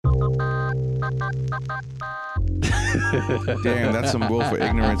Damn, that's some willful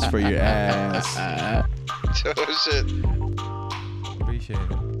ignorance for your ass. Oh shit. Appreciate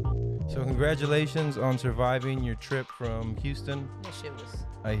it. So congratulations on surviving your trip from Houston. That shit was,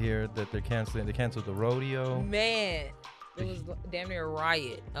 I hear that they're canceling. They canceled the rodeo. man. It was damn near a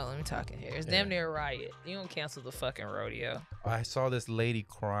riot. Oh, let me talk in here. It's damn near a riot. You don't cancel the fucking rodeo. I saw this lady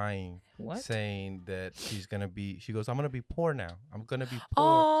crying, What? saying that she's gonna be. She goes, "I'm gonna be poor now. I'm gonna be poor."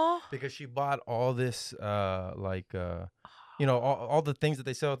 Oh, Because she bought all this, all the things that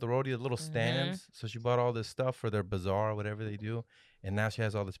they sell at the rodeo, the little stands. So she bought all this stuff for their bazaar or whatever they do. And now she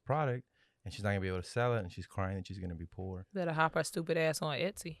has all this product and she's not going to be able to sell it. And she's crying that she's going to be poor. better hop her stupid ass on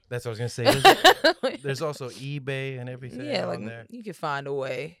Etsy. That's what I was going to say. There's also eBay and everything Yeah, on like there. you can find a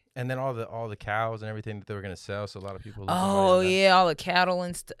way. And then all the cows and everything that they were going to sell. So a lot of people. lose Oh money on yeah, all the cattle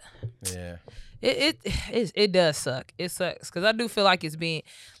and stuff. that. Yeah. It does suck. It sucks because I do feel like it's being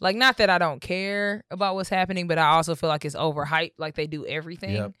like, not that I don't care about what's happening, but I also feel like it's overhyped. Like they do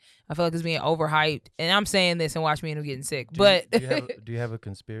everything. Yep. I feel like it's being overhyped, and I'm saying this and watch me end up getting sick. Do you- But do you have a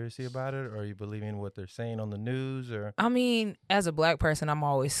conspiracy about it? Or are you believing what they're saying on the news? Or I mean, as a black person, I'm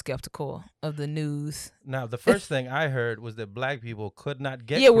always skeptical of the news now the first thing I heard was that black people could not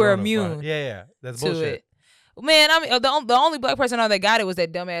get. Yeah, we're coronavirus. immune Yeah, that's to bullshit. it. Man, I mean, the only black person I know that got it was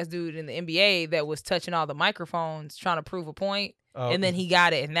that dumbass dude in the NBA that was touching all the microphones trying to prove a point, Oh, and then he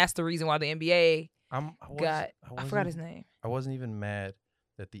got it, and that's the reason why the NBA I forgot his name. I wasn't even mad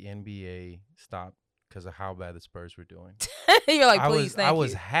that the NBA stopped because of how bad the Spurs were doing. You're like, I please, was thank I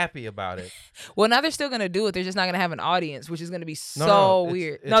was you. happy about it. Well, now they're still gonna do it. They're just not gonna have an audience, which is gonna be so No, it's-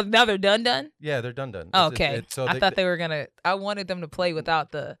 weird. it's- Now they're done. Yeah, they're done. Oh, okay, So I thought they were gonna. I wanted them to play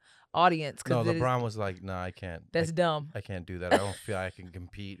without the audience no. because LeBron was like, "No, I can't. that's dumb. I can't do that. I don't feel I can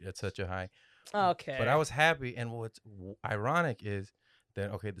compete at such a high." Okay, But I was happy, and what's ironic is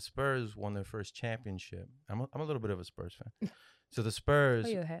that the Spurs won their first championship. I'm a little bit of a Spurs fan. So the Spurs, Oh,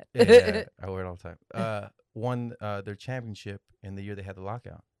 you had. yeah, I wear it all the time. Won their championship in the year they had the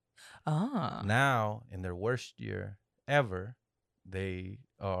lockout. Ah, Now, in their worst year ever, they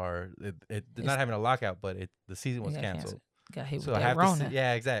are they're not having a lockout, but the season was got canceled. Got hit So with that half Rona.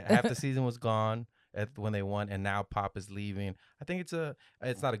 yeah, exactly. Half the season was gone when they won, and now Pop is leaving. I think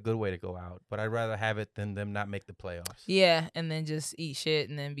it's not a good way to go out, but I'd rather have it than them not make the playoffs. Yeah, and then just eat shit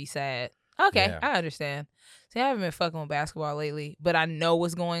and then be sad. Okay, Yeah. I understand. See, I haven't been fucking with basketball lately, but I know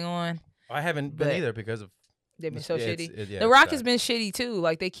what's going on. I haven't been But either because of They've been this- so yeah, shitty. it's- yeah, The it's Rockets bad. been shitty too.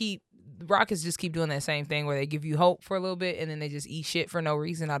 Like the Rockets just keep doing that same thing where they give you hope for a little bit and then they just eat shit for no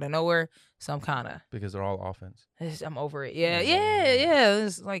reason out of nowhere. So because they're all offense. I'm over it. Yeah.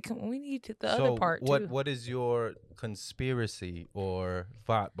 It's like we need the So other part too. what is your conspiracy or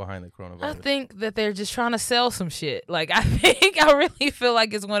thought behind the coronavirus? I think that they're just trying to sell some shit. Like I really feel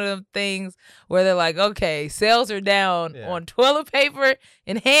like it's one of them things where they're like, okay, sales are down Yeah. on toilet paper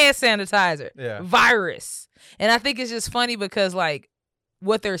and hand sanitizer. Yeah. Virus. And I think it's just funny because like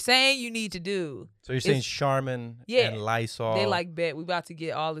what they're saying you need to do. So you're saying It's- Charmin Yeah. and Lysol They like bet we about to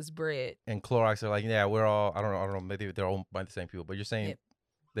get all this bread. and Clorox are like, yeah, we're all I don't know, maybe they're owned by the same people, but you're saying Yep.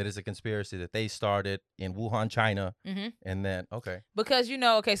 that it's a conspiracy that they started in Wuhan, China, Mm-hmm. and then Because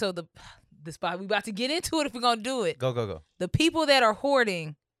okay, so the spot we about to get into it if we're gonna do it. go. The people that are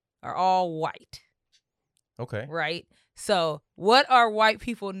hoarding are all white. Okay. Right? So, what are white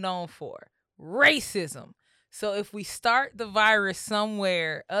people known for? Racism. So, if we start the virus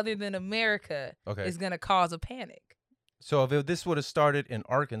somewhere other than America, Okay. it's going to cause a panic. So if this would have started in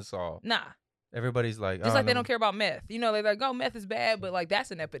Arkansas, Nah. everybody's like, Just oh, like they no. don't care about meth. You know, they're like, oh, meth is bad, but like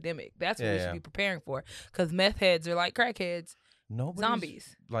that's an epidemic. That's what we Yeah. should be preparing for. Because meth heads are like crackheads, Nobody's-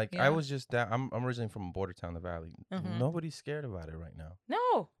 zombies. Like Yeah. I was just down. I'm originally from border town, the Valley. Mhm. Nobody's scared about it right now.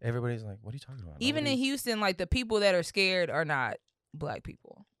 No. Everybody's like, what are you talking about? Even in Nobody's- Houston, like the people that are scared are not black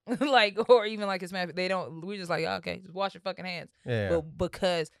people. Like, or even like Hispanic, they don't, we're just like, okay, just wash your fucking hands. yeah, But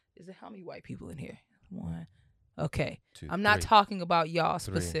because is it how many white people in here? One. Okay. two, I'm not three. talking about y'all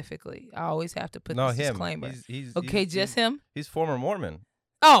Three. specifically. I always have to put No, this him. disclaimer. He's Okay, just him? He's former Mormon,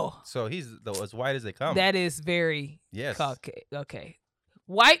 Oh, so he's as white as they come. that is very yes. okay.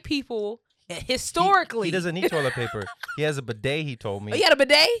 White people historically. he doesn't need toilet paper. He has a bidet. He told me. Oh, you had a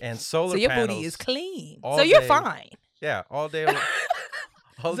bidet? And solar So your panels. booty is clean. all So you're day. fine. Yeah, all day.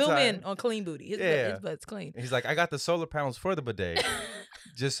 Whole Zoom time. in on clean booty. Yeah. His butt's clean. He's like, I got the solar panels for the bidet,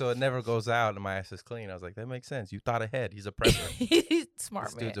 just so it never goes out and my ass is clean. I was like, that makes sense. You thought ahead. He's a prepper. He's smart,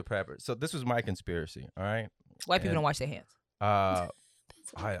 This man. dude's a prepper. So this was my conspiracy. All right. White people and- don't wash their hands.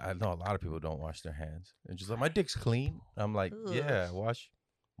 I know a lot of people don't wash their hands. They're just like, my dick's clean. I'm like, Ugh. yeah, wash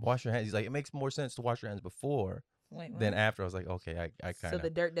your hands. He's like, it makes more sense to wash your hands before Wait, then what? after I was like, okay, I kind So of the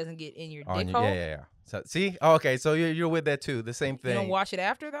dirt doesn't get in your on dick you. hole. Yeah. So see, oh, okay, so you're with that too. The same You thing. don't wash it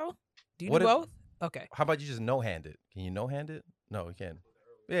after though. Do you What do if- both? Okay. How about you just no hand it? Can you no hand it? No, you can.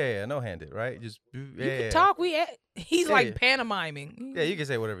 Yeah, no hand it, right? Just You yeah. can talk. He's Yeah, like yeah. pantomiming. Yeah, you can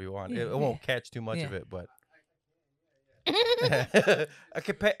say whatever you want. It Yeah, won't catch too much of yeah. it, but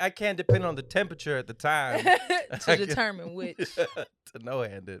I can't depend on the temperature at the time to determine which. to no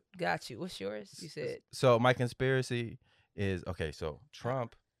hand it. Got you. What's yours? You said. So my conspiracy is okay. So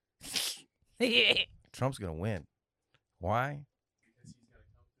Yeah. Trump's gonna win. Why?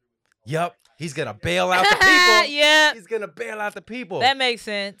 Yup, he's gonna bail out the people. Yeah. He's gonna bail out the people. That makes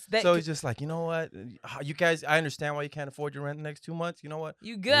sense. So he's just like, you know what? You guys, I understand why you can't afford your rent the next 2 months. You know what?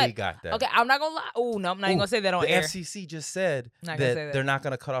 you We good. got that. Okay, I'm not gonna lie. Oh no, I'm not even gonna say that on The air. FCC just said Not gonna say that that. they're not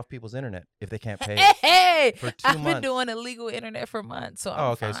gonna cut off people's internet if they can't pay. Hey, for 2 I've been months. doing illegal internet for months, so I'm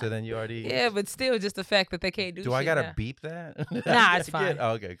Oh, okay. fine. So then you already. Yeah, but still, just the fact that they can't do. Do I shit gotta now. beep that? Nah, it's fine.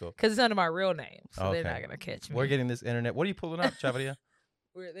 Oh, okay, cool. Cause it's under my real name, so they're Okay. not gonna catch me. We're getting this internet. What are you pulling up, Chavalia?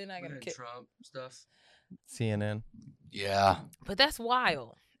 They're not gonna catch. Trump stuff. CNN. Yeah. But that's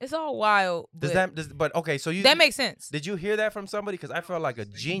wild. It's all wild. Does but that? But okay. So you. that makes sense. Did you hear that from somebody? Because I felt like a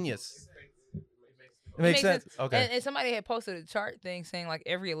genius. It makes sense. Okay. And somebody had posted a chart thing saying like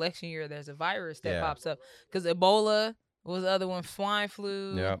every election year there's a virus that Yeah. pops up. Because Ebola was the other one, swine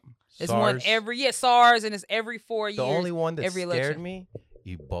flu. Yep. It's one SARS, and it's every 4 years. The only one that every scared election. me,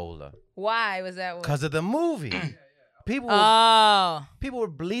 Ebola, Why was that one? because of the movie. People Oh. people were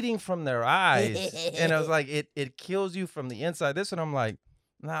bleeding from their eyes, and I was like, it kills you from the inside. This one, I'm like,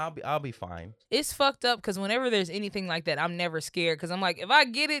 nah, I'll be fine. It's fucked up because whenever there's anything like that, I'm never scared because I'm like, if I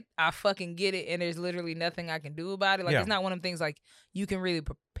get it, I fucking get it, and there's literally nothing I can do about it. Like Yeah. it's not one of them things like you can really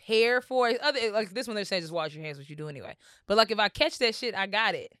prepare for it. Other like this one, they're saying just wash your hands, which you do anyway. But like if I catch that shit, I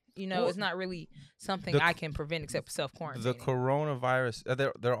got it. You know, Well, it's not really something the I can prevent except for self quarantine. The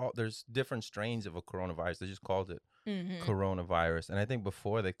coronavirus, there's different strains of a coronavirus. They just called it Mm-hmm. coronavirus, and I think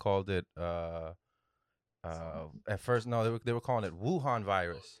before they called it at first no, they were calling it Wuhan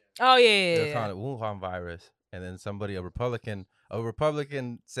virus. Oh yeah, They were yeah, calling it Wuhan virus, and then a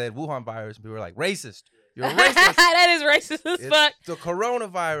Republican said Wuhan virus, and people were like, racist. You're a racist. that is racist as It's fuck. the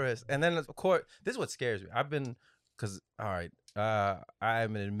coronavirus. And then, of course, this is what scares me. I'm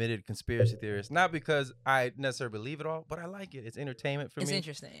an admitted conspiracy theorist, not because I necessarily believe it all, but I like it. It's entertainment for It's me.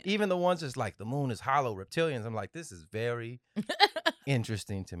 interesting. Even the ones that's like the moon is hollow, reptilians. I'm like, this is very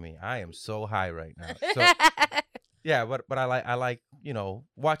interesting to me. I am so high right now. So yeah, but I like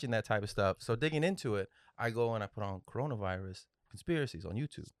watching that type of stuff. So digging into it, I go and I put on coronavirus conspiracies on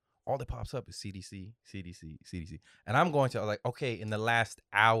YouTube. All that pops up is CDC, and I'm going to like, okay, in the last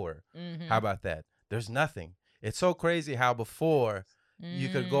hour, Mhm. how about that? There's nothing. It's so crazy how before you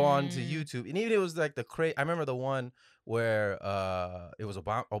could go on to Mm. YouTube, and even it was like I remember the one where it was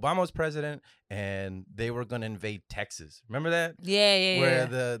Obama was president, and they were gonna invade Texas. Remember that? Yeah. Where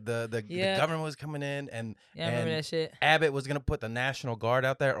the Yeah. government was coming in, and Yeah, I remember and that shit. Abbott was gonna put the National Guard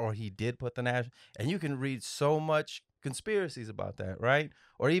out there, or he did put the national. And you can read so much conspiracies about that, right?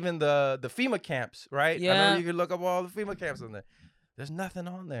 Or even the FEMA camps, right? I Yeah. remember you could look up all the FEMA camps on there. There's nothing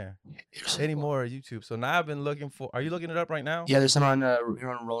on there anymore on YouTube. So now I've been looking for. Are you looking it up right now? Yeah, there's some on here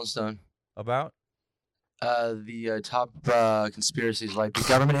on Rolling Stone. About? The top conspiracies, like the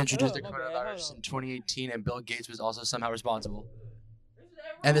government introduced the my bad, hold coronavirus on. in 2018, and Bill Gates was also somehow responsible.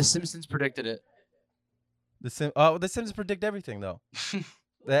 And The Simpsons predicted it. The Simpsons predict everything though.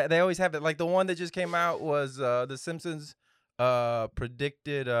 They always have it. Like the one that just came out was The Simpsons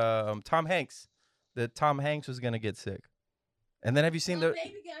predicted Tom Hanks, that Tom Hanks was gonna get sick. And then have you seen My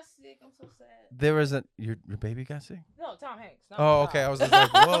baby got sick. I'm so sad. there was your baby got sick? No, Tom Hanks. not Oh, my okay. I child. was just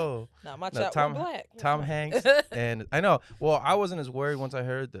like, whoa. No, my No, child. Tom- we're black. We're Tom fine. Hanks and I know. Well, I wasn't as worried once I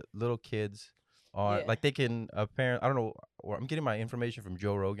heard that little kids are Yeah. like they can apparently. I don't know. Or I'm getting my information from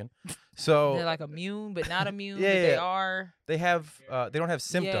Joe Rogan. So They're like immune, but not immune. Yeah, but they yeah. are. they have. They don't have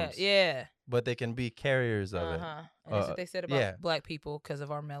symptoms. Yeah. But they can be carriers of it. Uh-huh. And that's what they said about yeah. black people because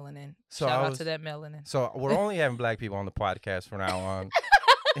of our melanin. So Shout I out was- to that melanin. So we're only having black people on the podcast from now on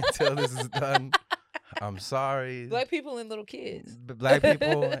until this is done. I'm sorry. Black people and little kids. Black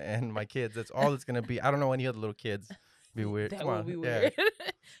people and my kids. That's all it's gonna be. I don't know any other little kids. Be weird. That Come will on. be Yeah. weird.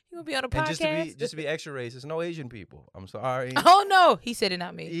 You gonna be on a And podcast? just to be extra racist, no Asian people. I'm sorry. Oh no, he said it,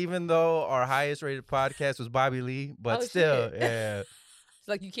 not me. Even though our highest rated podcast was Bobby Lee, but Oh, still, shit. yeah. It's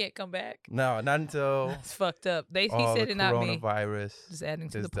like you can't come back. No, not until It's fucked up. He all said the it, not me. coronavirus. Just adding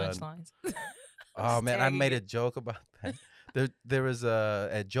to is the done. punchlines. Oh man, I tagging made it. a joke about that. There was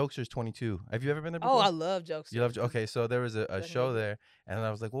at Jokesters 22. Have you ever been there Oh, before? I love jokes. You love okay, so there was a Go show ahead. there, and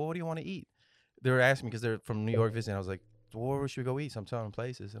I was like, well, what do you want to eat? they were asking me because they're from New York visiting. I was like, where should we go eat? So I'm telling them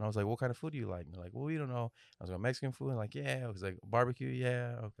places, and I was like, what kind of food do you like? And they're like, well, we don't know. I was like, Mexican food, and like, yeah. I was like, barbecue,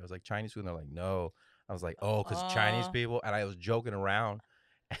 yeah. Okay. I was like, Chinese food, and they're like, no. I was like, oh, because Chinese people, and I was joking around,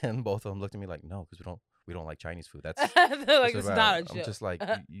 and both of them looked at me like, no, because we don't like Chinese food. That's They're like, that's it's about not a it." I'm joke. just like,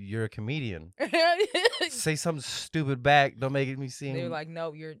 you're a comedian. Say something stupid back. Don't make me seem They're like,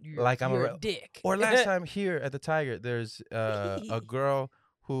 no, you're like I'm you're a a dick. Or last time here at the Tiger, there's a girl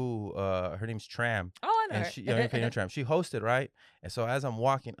who her name's Tram, Oh, I know and her. she Tram. She hosted, right? And so as I'm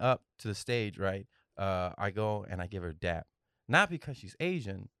walking up to the stage, right, I go and I give her a dap, not because she's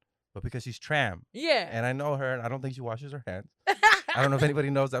Asian, but because she's Tram, Yeah. and I know her, and I don't think she washes her hands. I don't know if anybody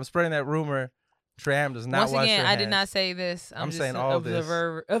knows that. I'm spreading that rumor. Tram does not Once wash again, her I hands. did not say this. I'm just saying an all this.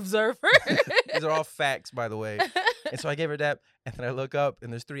 observer. These are all facts, by the way. And so I gave her that, and then I look up,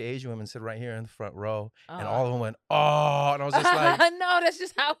 and there's 3 Asian women sitting right here in the front row, and all of them went, oh, and I was just like, no, that's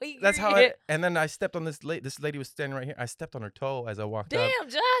just how we. that's how it. and then I stepped on this lady. This lady was standing right here. I stepped on her toe as I walked up. Damn,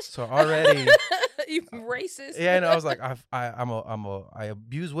 Josh. So already, you racist. yeah, and I was like, I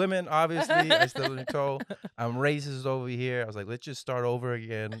abuse women. Obviously, I stepped on her toe. I'm racist over here. I was like, let's just start over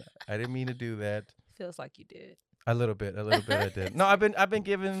again. I didn't mean to do that. Feels like you did. A little bit I did. No, I've been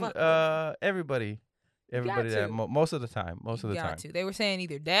giving Fuck everybody that to. most of the time. Most of the You time. got to. They were saying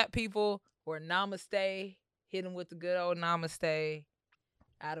either dap people or namaste. Hit them with the good old namaste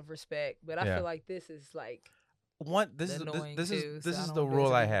out of respect. But I Yeah. feel like this is like This is annoying this too, is so this I is don't the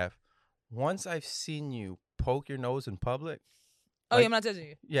rule I visit it. have. Once I've seen you poke your nose in public, oh like, yeah, I'm not touching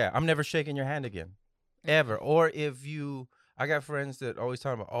you. yeah, I'm never shaking your hand again, ever. Or if you, I got friends that always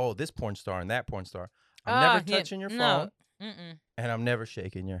talk about, oh, this porn star and that porn star. I'm never Yeah, touching your phone, no. Mm-mm. and I'm never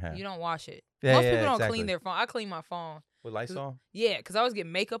shaking your hand. You don't wash it. Yeah, Most yeah, people don't exactly. clean their phone. I clean my phone. With Lysol? Yeah, because I always get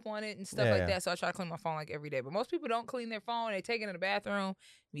makeup on it and stuff Yeah, like yeah. that. So I try to clean my phone like every day. But most people don't clean their phone. They take it in the bathroom,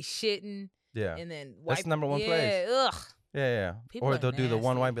 be shitting, Yeah, and then wipe. That's the number one yeah, place. Ugh. yeah. People Or are they'll do the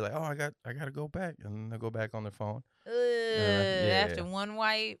one nasty. wipe, and be like, oh, I gotta go back, and then they'll go back on their phone. Ugh, after yeah. one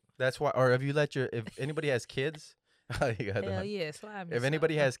wipe, That's why. Or if anybody has kids, you got hell that. yeah, slide me If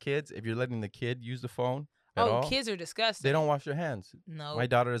anybody something. has kids, if you're letting the kid use the phone at Oh, all, kids are disgusting. they don't wash their hands. No. My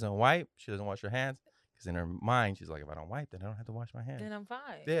daughter doesn't wipe. She doesn't wash her hands because in her mind she's like, if I don't wipe, then I don't have to wash my hands. Then I'm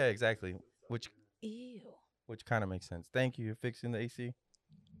fine. Yeah, exactly. Which Ew. kind of makes sense. Thank you. You're fixing the AC.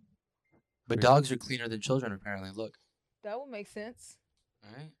 But Weird. dogs are cleaner than children, apparently. Look. That would make sense.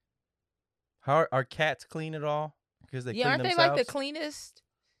 All right. How are cats clean at all? Because they Yeah, clean aren't they themselves. like the cleanest?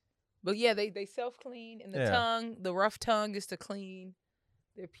 But yeah, they self clean, and the Yeah. tongue, the rough tongue, is to clean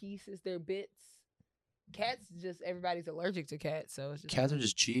their pieces, their bits. Cats, just everybody's allergic to cats, so it's just Cats are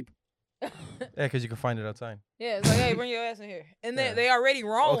just cheap. Yeah, because you can find it outside. yeah. It's like, hey, bring your ass in here, and Yeah. they already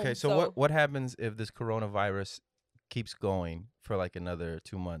roam. Okay, so what happens if this coronavirus keeps going for like another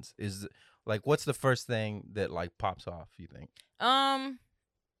 2 months? Is like what's the first thing that like pops off? You think?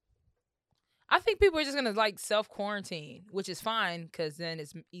 I think people are just gonna like self quarantine, which is fine because then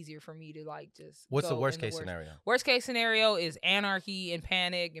it's easier for me to like just. What's the go worst in case scenario? Worst case scenario is anarchy and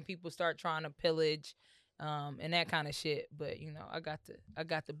panic, and people start trying to pillage, and that kind of shit. But you know, I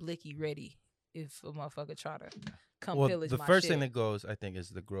got the blicky ready if a motherfucker try to come Well, pillage the my first shit. thing that goes, I think, is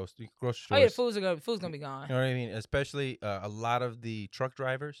the grocery oh stores. yeah, food's gonna be gone. You know what I mean? Especially a lot of the truck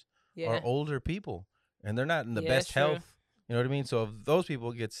drivers Yeah, are older people, and they're not in the Yeah, best that's true. health. You know what I mean? So if those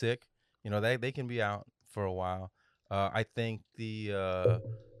people get sick, you know they can be out for a while. I think the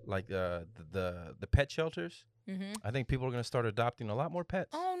pet shelters. hmm I think people are gonna start adopting a lot more pets.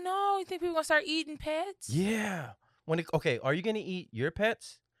 Oh no, you think people gonna start eating pets? Yeah. Okay, are you gonna eat your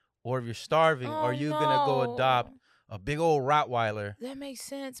pets, or if you're starving, Oh, are you gonna go no. adopt a big old Rottweiler That makes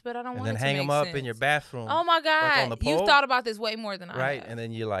sense, but I don't and want then it to hang make them up sense. in your bathroom? Oh my god, on the you've pole? thought about this way more than I right, have. and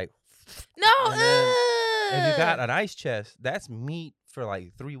then you're like, No, And then if you got ugh. an ice chest, that's meat for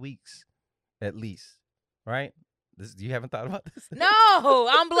like 3 weeks, at least, right? You haven't thought about this? No,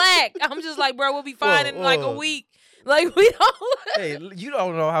 I'm black. I'm just like, bro, we'll be fine in like a whoa. week. Like we don't. Hey, you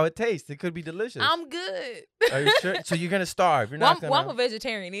don't know how it tastes. It could be delicious. I'm good. Are you sure? So you're gonna starve. You're Well, not I'm, gonna. well, I'm a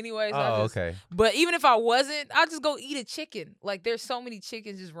vegetarian anyway. So I Oh, just, okay. But even if I wasn't, I'll just go eat a chicken. Like there's so many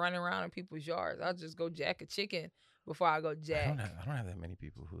chickens just running around in people's yards. I'll just go jack a chicken before I go I jack. don't have that many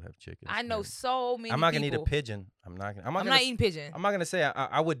people who have chickens. I know man. so many. I'm not gonna eat a people. pigeon. I'm not I'm not eating pigeon. I'm not gonna say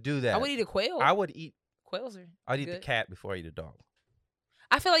I would do that. I would eat a quail. I would eat. Quails are. I'd eat the good. cat before I eat a dog.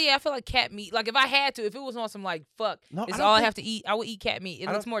 I feel like cat meat. Like if I had to, if it was on some like fuck, No, it's I don't all I think- have to eat. I would eat cat meat. It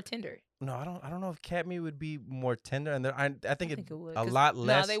I looks don't- more tender. No, I don't know if cat meat would be more tender, and I think it would. a 'cause, lot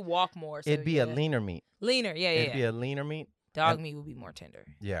less. No, they walk more. So it'd be yeah. a leaner meat. Leaner, yeah, It'd yeah. be a leaner meat. Dog and- meat would be more tender.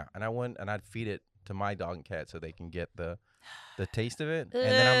 Yeah, and I'd feed it to my dog and cat so they can get the the taste of it, and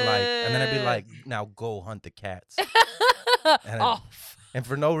then I'd be like, now go hunt the cats. And Oh, And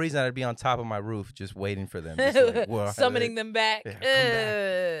for no reason, I'd be on top of my roof just waiting for them. Just like, "Where are summoning they? them back.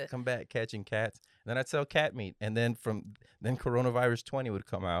 Yeah, come back, catching cats. And then I'd sell cat meat. And then then Coronavirus 20 would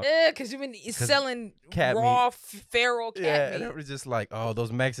come out. Because you've been selling cat raw, meat. feral cat Yeah, meat. and it was just like, oh,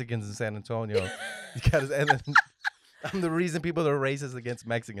 those Mexicans in San Antonio. You gotta, and then I'm the reason people are racist against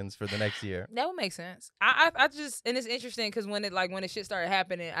Mexicans for the next year. That would make sense. I just, and it's interesting because when the shit started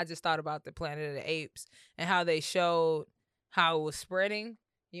happening, I just thought about the Planet of the Apes and how they showed how it was spreading.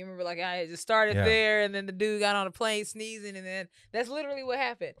 You remember, like, I just started there, and then the dude got on a plane sneezing, and then that's literally what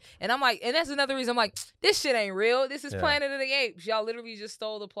happened. And I'm like, and that's another reason I'm like, this shit ain't real. This is Planet of the Apes. Y'all literally just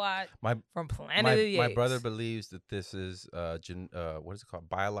stole the plot from Planet of the Apes. My brother believes that this is what is it called?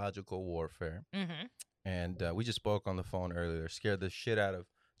 Biological warfare. Mm-hmm. And we just spoke on the phone earlier. Scared the shit out of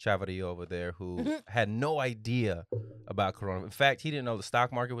Chavarria over there, who had no idea about Corona. In fact, he didn't know the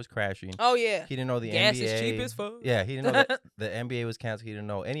stock market was crashing. Oh yeah, he didn't know the gas NBA. is cheap as fuck. Yeah, he didn't know that the NBA was canceled. He didn't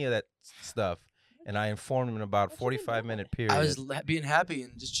know any of that stuff. And I informed him in about 45-minute period. I was being happy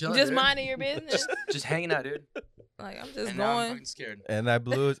and just chilling. Just minding your business. just hanging out, dude. Like, I'm just and now I'm going. fucking scared. And I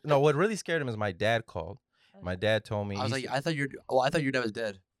blew. No, what really scared him is my dad called. My dad told me. I was like, I thought your dad was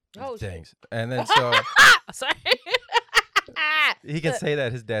dead. Oh, thanks. And then so. Sorry. He can say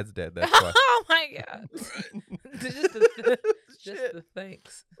that his dad's dead. That's why. Oh my god. just the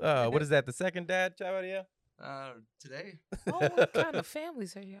thanks. What is that? The second dad, Chavarria? Today. Oh, what kind of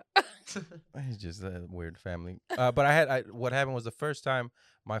families are you? He's just a weird family. But what happened was the first time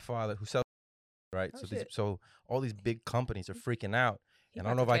my father, who sells, right? Oh, So all these big companies are freaking out. And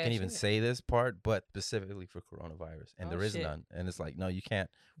I don't know if about I to can cash even in. say this part, but specifically for coronavirus, and Oh, there is shit. none. And it's like, no, you can't.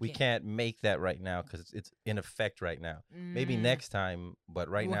 We can't make that right now because it's in effect right now. Maybe Mm. next time, but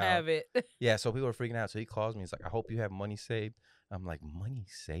right We'll now, have it. yeah. So people are freaking out. So he calls me. He's like, I hope you have money saved. I'm like, money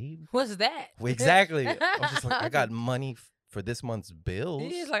saved? What's that? Well, exactly. I was just like, I got money for this month's bills.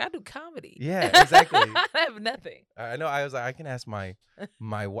 He's like, I do comedy. Yeah, exactly. I have nothing. I know. I was like, I can ask my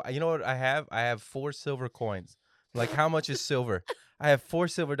you know what I have? I have 4 silver coins. Like, how much is silver? I have 4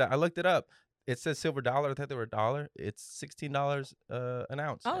 silver. I looked it up. It says silver dollar. I thought they were $1. It's $16 an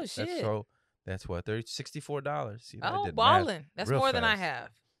ounce. Oh, shit. That's what $64. See, I Oh, did math balling. That's real more than I fast. have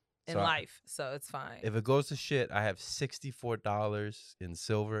in So life, so it's fine. If it goes to shit, I have $64 in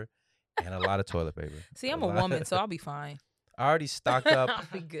silver and a lot of toilet paper. See, I'm a woman, so I'll be fine. I already stocked up. I'll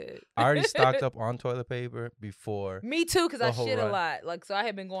be good. I already stocked up on toilet paper before. Me too, because the I whole shit a run. lot. Like, so I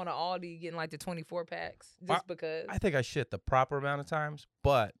had been going to Aldi getting like the 24 packs just because. I think I shit the proper amount of times,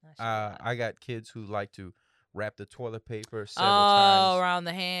 but I shit a lot. I got kids who like to wrap the toilet paper several Oh, times around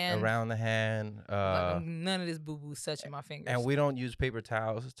the hand. around the hand. Like, none of this boo boo touching my fingers. And we don't use paper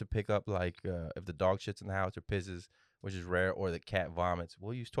towels to pick up, like, if the dog shits in the house or pisses, which is rare, or the cat vomits.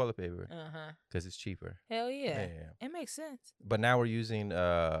 We'll use toilet paper because it's cheaper. Hell yeah. Yeah. It makes sense. But now we're using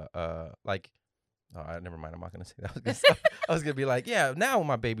like. Oh, never mind. I'm not gonna say that. I was gonna be like, yeah. Now when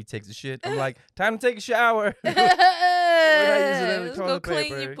my baby takes a shit, I'm like, time to take a shower. Let's go toilet clean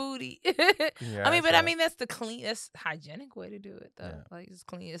paper. your booty. Yeah, I mean, but so- I mean that's hygienic way to do it though. Yeah. Like, it's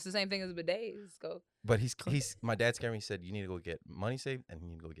clean. It's the same thing as a bidet. Let's go. But he's my dad scared me. He said you need to go get money saved and you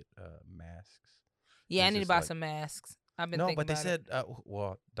need to go get masks. Yeah, I It's need to just buy like- some masks. I've been No, thinking but they about said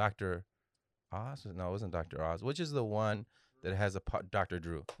well, Dr. Oz. No, it wasn't Dr. Oz. Which is the one that has Dr.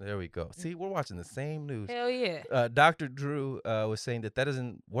 Drew. There we go. See, we're watching the same news. Hell yeah. Dr. Drew was saying that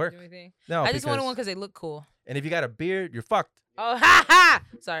doesn't work. Do anything? No, I just wanted one because they look cool. and if you got a beard, you're fucked. Oh, ha ha!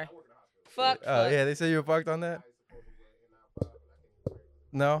 Sorry. Fuck. Yeah, they say you're fucked on that.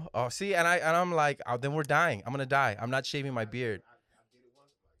 No. Oh, see, and I'm like, oh, then we're dying. I'm gonna die. I'm not shaving my beard.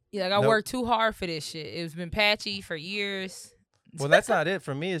 Yeah, like I Nope. worked too hard for this shit. It's been patchy for years. Well, that's not it.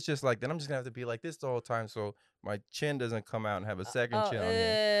 For me, it's just like, then I'm just gonna have to be like this the whole time, so my chin doesn't come out and have a second chin on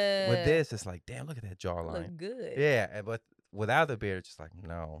here. With this, it's like, damn, look at that jawline. look good. Yeah, but without the beard, it's just like,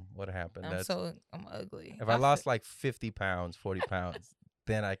 no, what happened? I'm ugly. If I lost like 50 pounds, 40 pounds,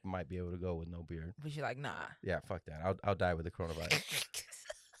 then I might be able to go with no beard. But you're like, nah. Yeah, fuck that. I'll die with the coronavirus.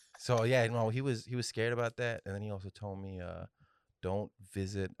 So yeah, no, he was scared about that, and then he also told me, don't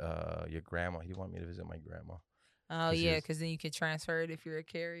visit your grandma. He wanted me to visit my grandma. Oh 'Cause yeah, she's- because then you could transfer it if you're a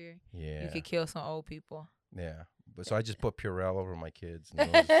carrier. Yeah. You could kill some old people. Yeah, but so I just put Purell over my kids. And I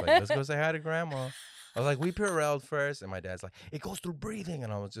was just like, let's go say hi to grandma. I was like, we Purelled first, and my dad's like, it goes through breathing,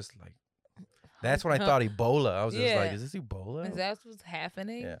 and I was just like, that's when I thought Ebola. I was just like, Yeah. is this Ebola? Is that what's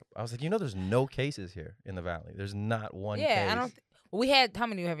happening? Yeah, I was like, there's no cases here in the valley. There's not one. Yeah, case. I don't. We had how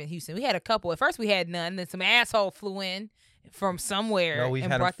many do we have in Houston? We had a couple. At first, we had none. Then some asshole flew in from somewhere No, we've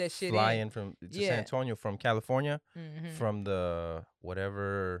and had brought them that shit fly in. in from to Yeah. San Antonio from California, Mhm. from the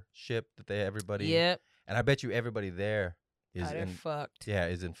whatever ship that everybody. Yep. And I bet you everybody there Oh, is they're fucked.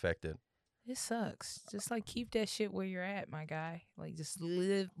 is infected. It sucks. Just like keep that shit where you're at, my guy. Like just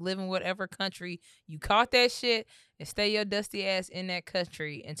live in whatever country you caught that shit and stay your dusty ass in that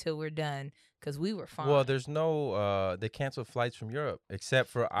country until we're done. Cause we were fine. Well, there's no they canceled flights from Europe except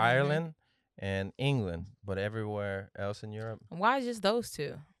for Ireland and England, but everywhere else in Europe, Why just those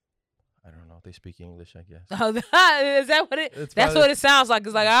two? I don't know. They speak English, I guess. Oh, is that what it? It's That's probably- what it sounds like.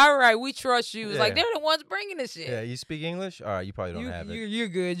 It's like, all right, we trust you. It's like Yeah. they're the ones bringing the shit. Yeah, you speak English? All right, you probably don't have it. You're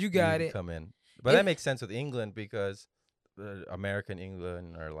good. You got can it. Come in. But that makes sense with England because America and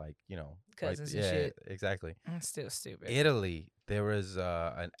England are like, Cousins right, and shit. Exactly. I'm still stupid. Italy, there was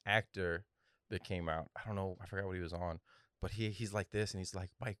an actor that came out. I don't know. I forgot what he was on. But he's like this, and he's like,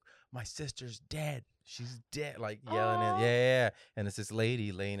 my sister's dead. She's dead. Like yelling Aw. it. Yeah. And it's this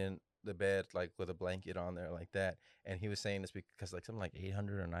lady laying in the bed, like with a blanket on there like that. And he was saying this because like something like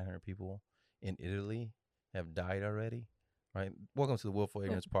 800 or 900 people in Italy have died already. Right. Welcome to the Willful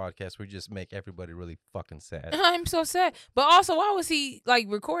Ignorance podcast. We just make everybody really fucking sad. I'm so sad. But also, why was he like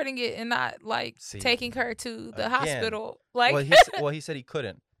recording it and not like See, taking her to the again, hospital? Like, well, he said he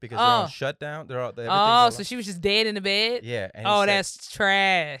couldn't because they're on shutdown. They're all. Everything's oh, all so she was just dead in the bed. yeah. And he Oh, said that's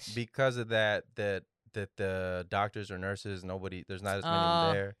trash. because of that the doctors or nurses, there's not as many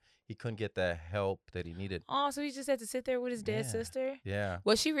Oh. there. He couldn't get the help that he needed. Oh, so he just had to sit there with his dead Yeah. sister. Yeah.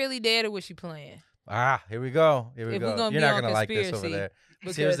 Was she really dead or was she playing? Here we go. Here we If we're go. gonna You're be not on gonna like this over conspiracy, there.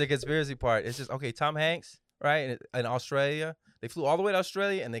 because- Here's the conspiracy part. It's just okay. Tom Hanks, right? In Australia, they flew all the way to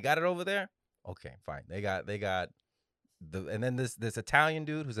Australia and they got it over there. Okay, fine. They got and then this Italian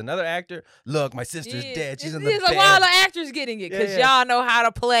dude who's another actor. Look, my sister's Yeah, dead. She's in it's the like bed. why are the actors getting it? Because Yeah. y'all know how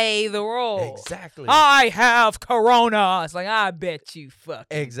to play the role. Exactly. I have corona. It's like I bet you fucking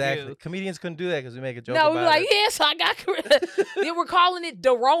Exactly. do. Comedians couldn't do that because we make a joke No, about we were like, it. yes, I got corona. Then we're calling it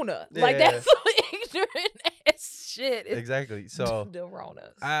Dorona. Like Yeah. that's some ignorant ass shit. It's Exactly. So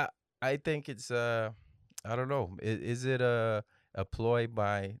Doronas. I think it's I don't know. Is it a ploy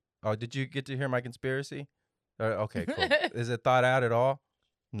by? Oh, did you get to hear my conspiracy? Okay, cool. Is it thought out at all?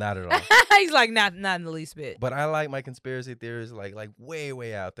 Not at all. He's like not in the least bit. But I like my conspiracy theories like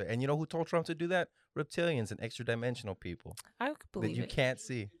way out there. And you know who told Trump to do that? Reptilians and extra dimensional people I could that believe you it. can't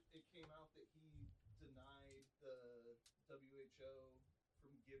see. It came out that he denied the WHO from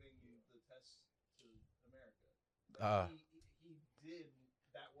giving the tests to America. But he did.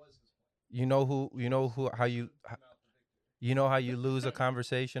 That was his plan. You know how you Come out the victor. you know how you lose a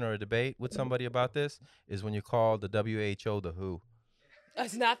conversation or a debate with somebody about this is when you call the WHO the WHO.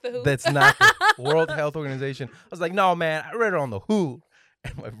 That's not the who. That's not the World Health Organization. I was like, no, man, I read it on the WHO.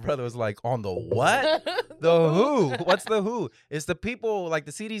 And my brother was like, on the what? The WHO. What's the WHO? It's the people like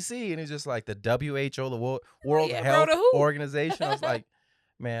the CDC. And he's just like, the WHO, the World yeah, bro, Health the WHO. Organization. I was like,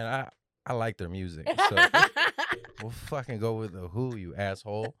 man, I like their music. So we'll fucking go with the WHO, you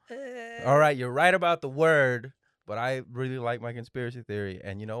asshole. All right, you're right about the word, but I really like my conspiracy theory.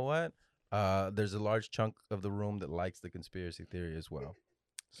 And you know what? There's a large chunk of the room that likes the conspiracy theory as well.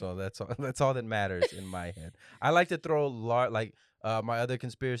 So that's all that matters in my head. I like to throw my other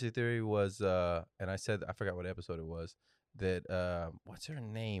conspiracy theory was and I forgot what episode it was, that what's her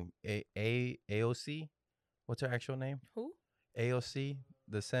name? AOC? What's her actual name? Who? AOC,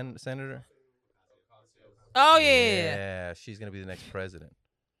 the senator? Oh yeah. Yeah, she's going to be the next president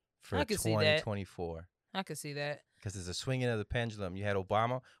for I could see that. 2024. I could see that. Because there's a swinging of the pendulum. You had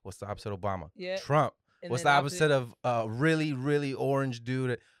Obama. What's the opposite of Obama? Yeah. Trump. And What's the then opposite of a really, really orange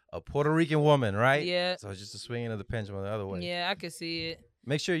dude? A Puerto Rican woman, right? Yeah. So it's just a swinging of the pendulum the other way. Yeah, I could see it.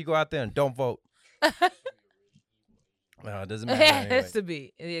 Make sure you go out there and don't vote. No, it doesn't matter It anyway. has to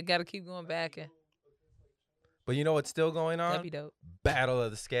be. You got to keep going back. And But you know what's still going that'd on? be dope. Battle of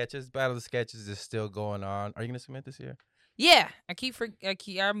the Sketches. Battle of the Sketches is still going on. Are you gonna submit this year? Yeah, I She suck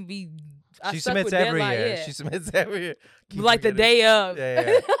submits with every deadline, year. yeah. She submits every year. Keep like the forgetting. day of.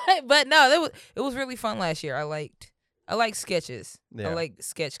 Yeah, But no, it was really fun last year. I like sketches. Yeah. I like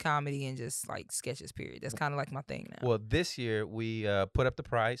sketch comedy and just like sketches. Period. That's kind of like my thing now. Well, this year we put up the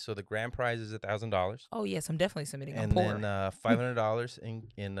prize, so the grand prize is $1,000, Oh yes, I'm definitely submitting. I'm and poor. then $500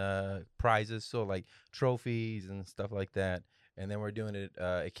 in prizes, so like trophies and stuff like that. And then we're doing it.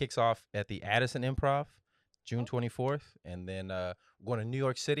 It kicks off at the Addison Improv, June 24th, and then we're going to New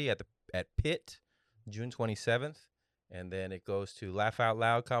York City at Pitt, June 27th, and then it goes to Laugh Out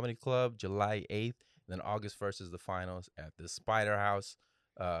Loud Comedy Club, July 8th. And then August 1st is the finals at the Spider House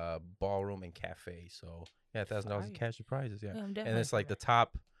Ballroom and Cafe. So yeah, $1,000 in Fire. cash and prizes. Yeah, Yeah, I'm and definitely it's like for the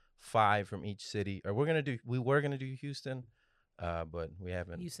top 5 from each city. Or we were gonna do Houston, but we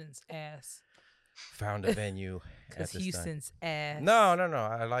haven't Houston's ass. found a venue at Because this Houston's ass. No.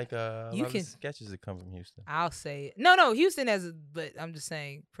 I like a You lot can- of sketches that come from Houston. I'll say it. No, Houston but I'm just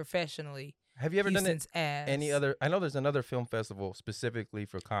saying professionally. Have you ever done Houston's ass. any other? I know there's another film festival specifically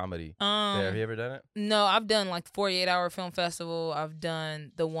for comedy. there. Have you ever done it? No, I've done like 48-hour film festival. I've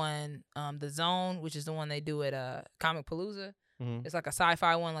done the one, the Zone, which is the one they do at Comic Palooza. Mhm. It's like a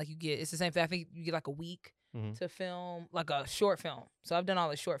sci-fi one. Like it's the same thing. I think you get like a week Mhm. to film like a short film. So I've done all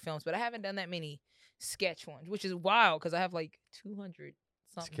the short films, but I haven't done that many sketch ones, which is wild because I have like 200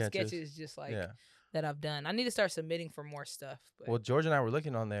 something sketches just like Yeah. that I've done. I need to start submitting for more stuff. But Well, George and I were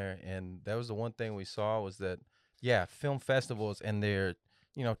looking on there, and that was the one thing we saw was that, yeah, film festivals and they're,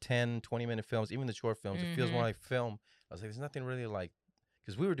 10, 20-minute films, even the short films, it feels more Mhm. like film. I was like, there's nothing really like,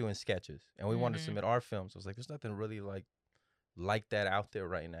 because we were doing sketches and we wanted to Mhm. submit our films. I was like, there's nothing really like that out there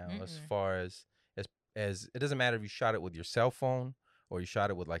right now as Mm-mm. far as it doesn't matter if you shot it with your cell phone or you shot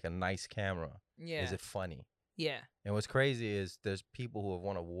it with like a nice camera. yeah, Is it funny? yeah, And what's crazy is there's people who have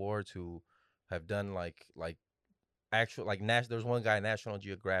won awards who have done like actual there's one guy, National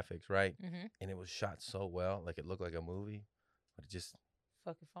Geographic, right? mm-hmm. And it was shot so well, like it looked like a movie, but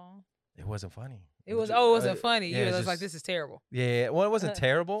Fucking phone. it wasn't funny. It was. just- Oh, it wasn't funny. yeah, You it's was like, just- this is terrible. Yeah, well, it wasn't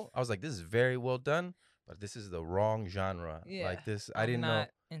terrible. I was like, this is very well done, but this is the wrong genre. Yeah, Like this, I I'm didn't know. not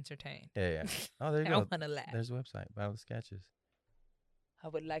entertained. Yeah. Oh, there you I go. want to laugh. There's a website, Battle of Sketches. I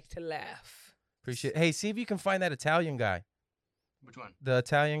would like to laugh. Appreciate. Hey, see if you can find that Italian guy. Which one? The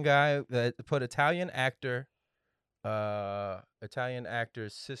Italian guy that put Italian actor's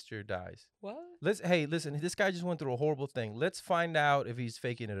sister dies. What? Listen, this guy just went through a horrible thing. Let's find out if he's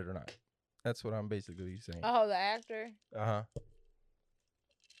faking it or not. That's what I'm basically saying. Oh, the actor. Uh-huh.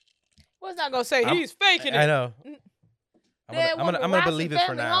 What's not gonna say I'm- he's faking it? I know. Mm. I'm Dead gonna woman rots believe in it for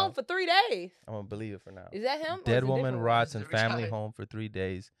family now. home for 3 days. I'm gonna believe it for now. Is that him? or is Dead it woman different rots one? in Different family guy. home for 3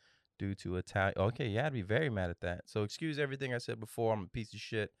 days due to Italian. Okay, yeah, I'd be very mad at that. So excuse everything I said before. I'm a piece of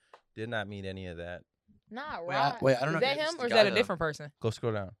shit. Did not mean any of that. Nah, Wait, right. I don't know Is if that it's him the or is guy, that a though. different person? Go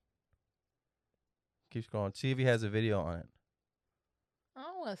scroll down. Keep scrolling. See if he has a video on it. I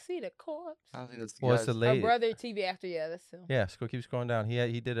don't want to see the corpse. I don't think that's the Well, guy. it's a Her lady. brother, TV actor. Yeah, that's him. Yeah, keep scrolling down.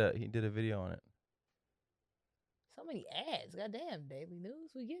 He did a video on it. So many ads. Goddamn, Daily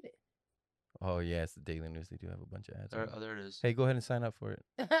News. We get it. Oh yeah, it's the Daily News. They do have a bunch of ads. on it. There it is. Hey, go ahead and sign up for it.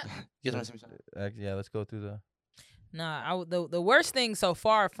 You guys want to see me sign? Yeah, let's go through the. Nah, the worst thing so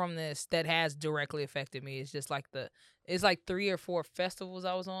far from this that has directly affected me is just like it's like 3 or 4 festivals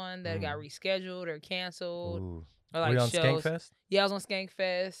I was on that got rescheduled or canceled Ooh. or Were like you on shows. Skankfest? Yeah, I was on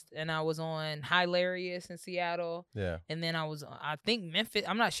Skankfest and I was on Hilarious in Seattle, Yeah. and then I think Memphis.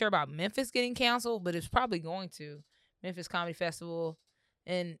 I'm not sure about Memphis getting canceled, but it's probably going to Memphis Comedy Festival.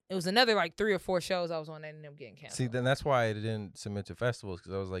 And it was another like 3 or 4 shows I was on that ended up getting canceled. See, then that's why I didn't submit to festivals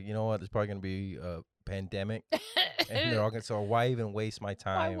because I was like, you know what, there's probably gonna be a pandemic, and they're all gonna. So why even waste my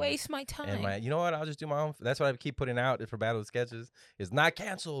time? Why waste my time? And you know what? I'll just do my own. That's what I keep putting out for Battle of Sketches. It's not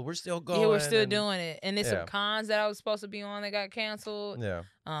canceled. We're still going. Yeah, we're still and- doing it. And there's yeah. some cons that I was supposed to be on that got canceled. Yeah.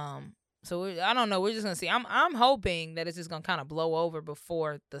 So I don't know. We're just gonna see. I'm hoping that it's just gonna kind of blow over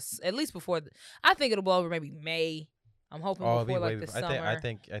before at least before. I think it'll blow over maybe May. I'm hoping Oh, it'll be before way like the before. summer, I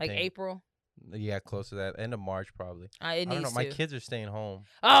think April. Yeah, close to that. End of March probably. It I don't needs know. My to. kids are staying home.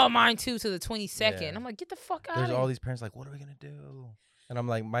 Oh, mine too to the 22nd. Yeah. I'm like, get the fuck out. There's all these parents like, what are we gonna do? And I'm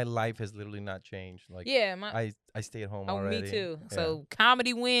like, my life has literally not changed. Like, Yeah, I stay at home oh, already. me too. Yeah. So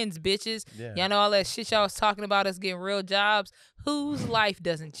comedy wins, bitches. Yeah. Y'all know all that shit y'all was talking about us getting real jobs. Whose life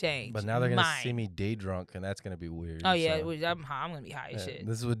doesn't change? But now they're gonna see Mine. me day drunk, and that's gonna be weird. Oh yeah, so, I'm gonna be high as yeah, shit.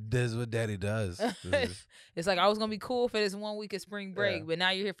 This is what Daddy does. This is- It's like I was gonna be cool for this 1 week of spring break, Yeah. but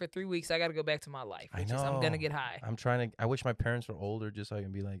now you're here for 3 weeks. I gotta go back to my life. I Which is I'm gonna know. get high. I'm trying to. I wish my parents were older, just so I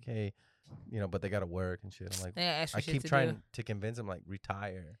can be like, hey, but they gotta work and shit. I'm like, Yeah, ask for I shit keep to trying do. to convince them like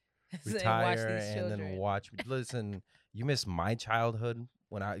retire, And watch retire, these and then children. watch. Listen, you miss my childhood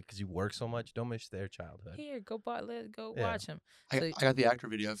because you work so much. Don't miss their childhood. Here, go Yeah. watch him. I So- got the actor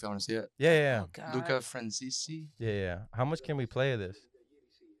video if you want to see it. Yeah, yeah, Oh, God. Luca Francisi. yeah. How much can we play of this?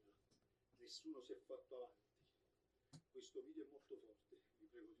 Nessuno si è fatto avanti. Questo video è molto forte. Vi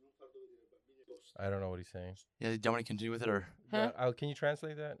prego di non farlo vedere ai bambini tosti. I don't know what he's saying. Yeah, do you want me to continue with it or? Huh? Can you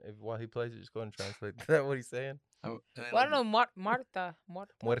translate that? While he plays it, just go ahead and translate. Is that what he's saying? and then Well, I don't know, Marta,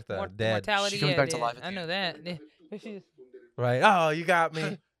 Muerta, dead. mortality. She comes yeah, back to dead. life at I the know end. that. Yeah. But she just Right. Oh, you got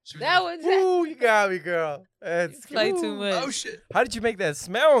me. She was that like, was Woo, you got me, girl. That's play too woo. much. Oh shit! How did you make that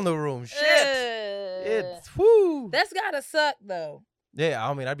smell in the room? Shit. It's woo. That's gotta suck though. Yeah,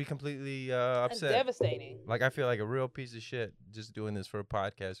 I mean, I'd be completely That's upset. devastating. Like, I feel like a real piece of shit just doing this for a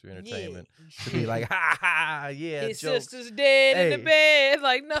podcast for entertainment. Yeah. To be like, ha ha, yeah, His jokes. sister's dead in Hey, the bed.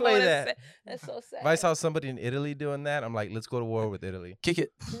 Like, no, play that's, that. that's so sad. If I saw somebody in Italy doing that, I'm like, let's go to war with Italy. Kick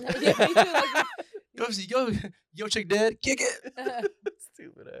it. Yeah, me too, like, Yo, chick dead. Kick it.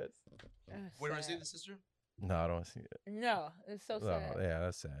 Stupid ass. that's Wait, sad. see the sister? No, I don't see it. No, it's so No, sad. yeah,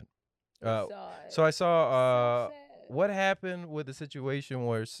 that's sad. It's So I saw so sad. what happened with the situation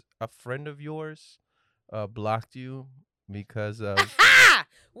where a friend of yours blocked you because of Aha!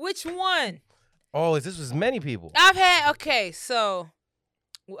 Which one? oh, this was many people. I've had so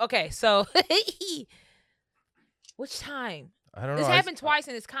which time? I don't know. This I- happened twice,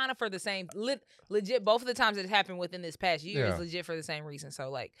 and it's kind of for the same legit. Both of the times it happened within this past year Yeah. is legit for the same reason. So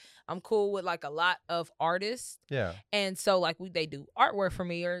like, I'm cool with like a lot of artists, Yeah. and so like they do artwork for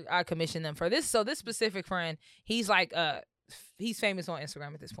me, or I commission them for this. So this specific friend, he's like he's famous on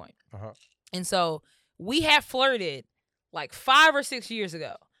Instagram at this point, Uh-huh. and so we have flirted like 5 or 6 years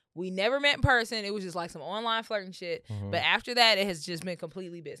ago. We never met in person. It was just like some online flirting shit. Mhm. But after that, it has just been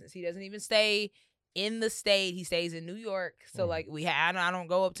completely business. He doesn't even stay in the state. He stays in New York. So like I don't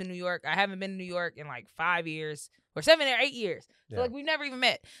go up to New York. I haven't been to New York in like 5 years or 7 or 8 years. So Yeah. like we've never even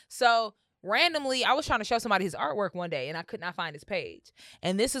met. So randomly, I was trying to show somebody his artwork one day and I could not find his page.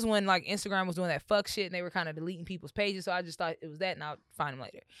 And this is when like Instagram was doing that fuck shit and they were kind of deleting people's pages. So I just thought it was that and I'll find him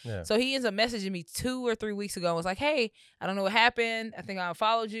later. Yeah. So he ends up messaging me 2 or 3 weeks ago and was like, hey, I don't know what happened. I think I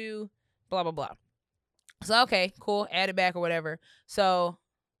unfollowed you, blah, blah, blah. So, okay, cool. Add it back or whatever. So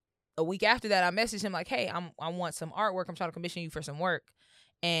a week after that, I messaged him like, hey, I want some artwork. I'm trying to commission you for some work.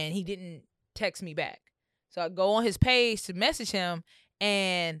 And he didn't text me back. So I go on his page to message him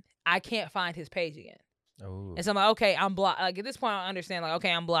and I can't find his page again. Oh. And so I'm like, okay, I'm blocked. Like at this point, I understand, like,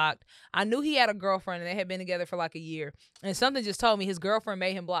 okay, I'm blocked. I knew he had a girlfriend and they had been together for like a year. And something just told me his girlfriend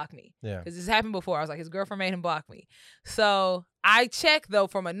made him block me. Yeah. Because this happened before. I was like, his girlfriend made him block me. So I check, though,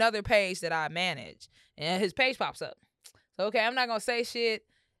 from another page that I manage. And his page pops up. So, okay, I'm not going to say shit.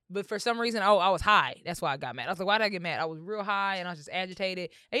 But for some reason, I was high. That's why I got mad. I was like, why did I get mad? I was real high and I was just agitated.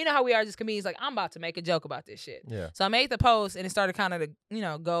 And you know how we are as comedians, like, I'm about to make a joke about this shit. Yeah. So I made the post and it started kind of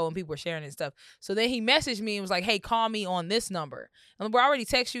to, go and people were sharing it and stuff. So then he messaged me and was like, hey, call me on this number. I'm like, bro, I already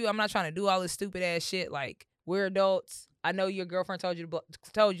text you. I'm not trying to do all this stupid ass shit. Like, we're adults. I know your girlfriend told you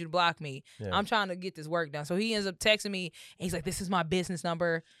to block me. Yeah. I'm trying to get this work done. So he ends up texting me and he's like, this is my business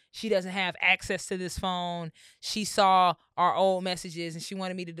number. She doesn't have access to this phone. She saw our old messages and she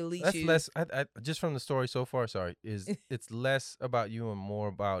wanted me to delete That's you. less. I just from the story so far. Sorry, it's less about you and more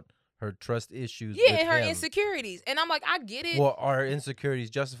about her trust issues. Yeah, with and her him. insecurities. And I'm like, I get it. Well, are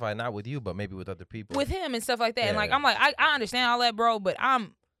insecurities justified not with you, but maybe with other people? With him and stuff like that. And like, Yeah. I'm like, I understand all that, bro, but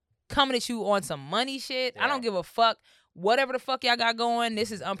I'm coming at you on some money shit. I don't give a fuck. Whatever the fuck y'all got going,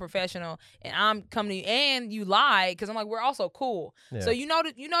 this is unprofessional. And I'm coming to you and you lied because I'm like, we're also cool. Yeah. So you know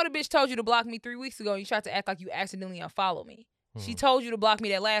the bitch told you to block me 3 weeks ago and you tried to act like you accidentally unfollowed me. She told you to block me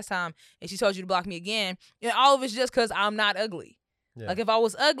that last time and she told you to block me again. And all of it's just because I'm not ugly. Yeah. Like if I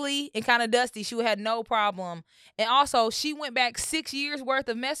was ugly and kind of dusty, she would have no problem. And also, she went back 6 years worth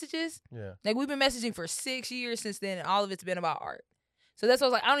of messages. Yeah. Like we've been messaging for 6 years since then, and all of it's been about art. So that's what I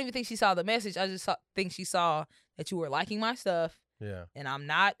was like. I don't even think she saw the message. I just think she saw that you were liking my stuff, Yeah. and I'm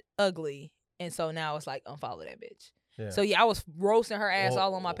not ugly. And so now it's like unfollow that bitch. Yeah. So yeah, I was roasting her ass Or-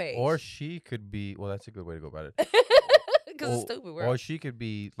 all on my page. Or she could be. Well, that's a good way to go about it. Because it's stupid. Or she could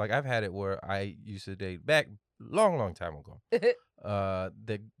be like I've had it where I used to date back long time ago.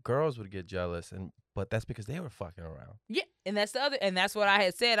 The girls would get jealous, but that's because they were fucking around. Yeah, and that's that's what I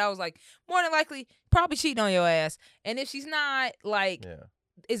had said. I was like, more than likely, probably cheating on your ass. And if she's not, like,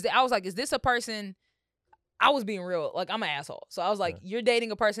 Yeah. I was like, is this a person? I was being real, like I'm an asshole. So I was like, you're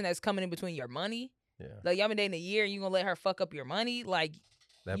dating a person that's coming in between your money. Yeah. Like y'all been dating a year, and you gonna let her fuck up your money? Like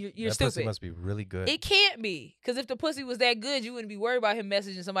you're that stupid. pussy must be really good. It can't be, because if the pussy was that good, you wouldn't be worried about him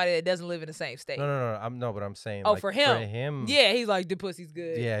messaging somebody that doesn't live in the same state. No. But I'm saying. Oh, like, for him. Yeah, he's like, the pussy's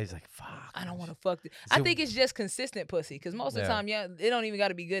good. Yeah, he's like, fuck. I don't want to fuck this. I So- think it's just consistent pussy, because most of the Yeah. time, it don't even got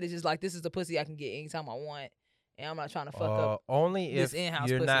to be good. It's just like, this is the pussy I can get anytime I want, and I'm not trying to fuck up. Only this if in-house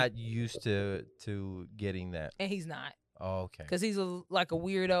you're pussy. not used to getting that. And he's not, Oh, okay. because he's like a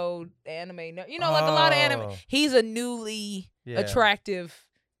weirdo anime nerd. You know, like a lot of anime. Oh. He's a newly Yeah. attractive,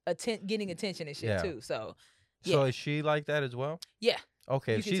 getting attention and shit Yeah. too. So So is she like that as well? yeah.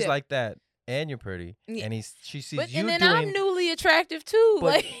 Okay, You if can she's tell. like that and you're pretty, Yeah. and she sees But you and then doing, I'm newly attractive too.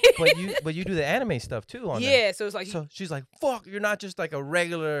 but, like but you do the anime stuff too on there. yeah. So it's like So she's like, fuck, you're not just like a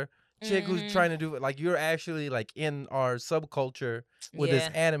regular chick who's trying to do it. Like, you're actually like in our subculture with this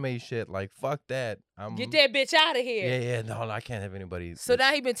anime shit. Like, fuck that. Get that bitch out of here. Yeah. No, I can't have anybody. So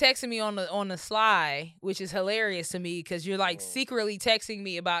now he been texting me on the sly, which is hilarious to me because you're like secretly texting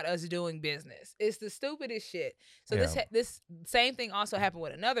me about us doing business. It's the stupidest shit. So this same thing also happened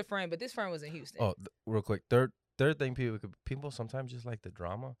with another friend, but this friend was in Houston. Oh, real quick. Third thing, people sometimes just like the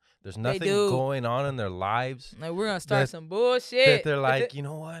drama. There's nothing going on in their lives. Like, we're gonna start some bullshit. That they're like, you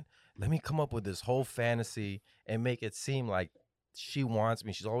know what? Let me come up with this whole fantasy and make it seem like she wants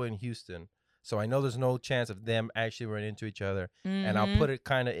me. She's always in Houston. So I know there's no chance of them actually running into each other. And I'll put it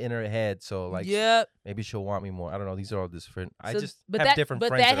kind of in her head. So like, maybe she'll want me more. I don't know. These are all different. I just have different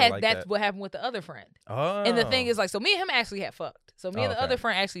friends that are like that. That's what happened with the other friend. Oh. And the thing is, like, so me and him actually had fucked. So me and the other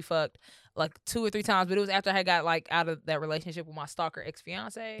friend actually fucked like 2 or 3 times. But it was after I had got like out of that relationship with my stalker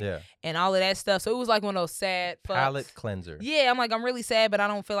ex-fiance. Yeah. And all of that stuff. So it was like one of those sad fucks. Palate cleanser. Yeah. I'm like, I'm really sad, but I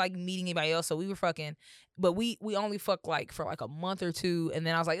don't feel like meeting anybody else. So we were fucking. But we only fucked like for like a month or 2, and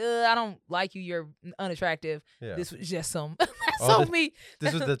then I was like, I don't like you. You're unattractive. Yeah. This was just some. Me.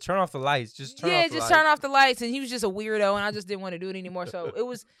 This was the turn off the lights. Just turn off the lights. Turn off the lights, and he was just a weirdo, and I just didn't want to do it anymore. So it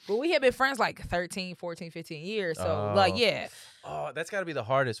was. But we had been friends like 13, 14, 15 years. So like, yeah. Oh, that's got to be the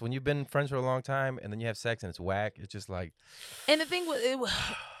hardest when you've been friends for a long time, and then you have sex and it's whack. It's just like. And the thing was,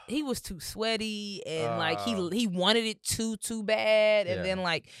 he was too sweaty, and like he wanted it too bad, and then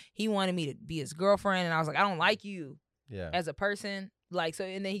like he wanted me to be his girlfriend, and I was like, I don't like you as a person, like, so,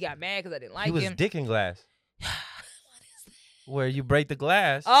 and then he got mad because I didn't like him. He was dicking glass. What is that? Where you break the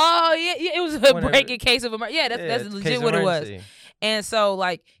glass. Oh yeah, it was a breaking case of emergency. Yeah, that's legit what it was. And so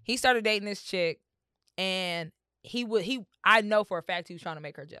like he started dating this chick, and I know for a fact he was trying to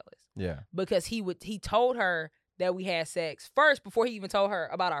make her jealous. Yeah, because he told her that we had sex first before he even told her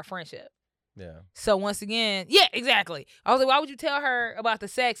about our friendship. Yeah. So once again, exactly. I was like, why would you tell her about the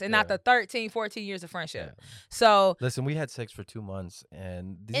sex and not the 13, 14 years of friendship? Yeah. So listen, we had sex for 2 months,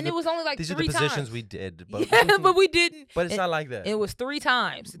 and it was only like 3 times. These are the positions we did, but but we didn't. But it's not like that. It was 3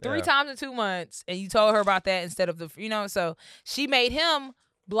 times, 3 times in 2 months, and you told her about that instead of So she made him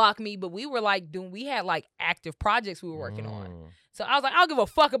block me, but we were like we had like active projects we were working on. So I was like, I don't give a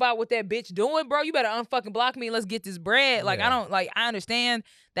fuck about what that bitch doing, bro. You better unfucking block me and let's get this bread. Like, I don't, like, I understand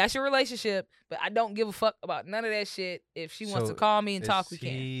that's your relationship, but I don't give a fuck about none of that shit. If she wants to call me and talk, we can.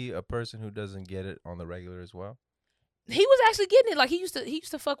 Is he a person who doesn't get it on the regular as well? He was actually getting it. Like, he used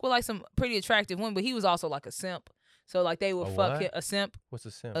to fuck with like some pretty attractive women, but he was also like a simp. So like they would fuck a simp. What's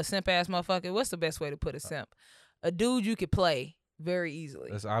a simp? A simp ass motherfucker. What's the best way to put a simp? A dude you could play very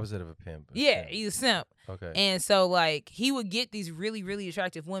easily. That's the opposite of a pimp. Yeah, he's a simp. Okay. And so like he would get these really, really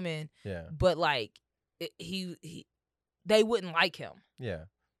attractive women. Yeah. But like they wouldn't like him. Yeah.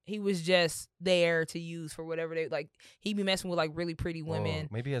 He was just there to use for whatever they like. He'd be messing with like really pretty women.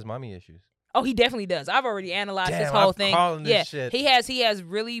 Maybe he has mommy issues. Oh, he definitely does. I've already analyzed his whole thing. This shit. He has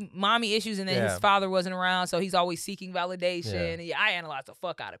really mommy issues, and then his father wasn't around, so he's always seeking validation. And I analyze the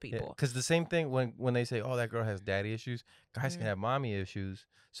fuck out of people. Because the same thing when they say, "Oh, that girl has daddy issues," guys can have mommy issues,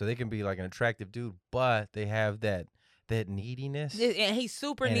 so they can be like an attractive dude, but they have that neediness. And he's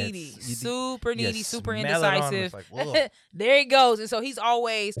super needy, super indecisive. Like, there he goes. And so he's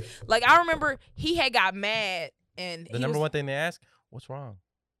always like, I remember he had got mad, and the number one thing they ask, "What's wrong?"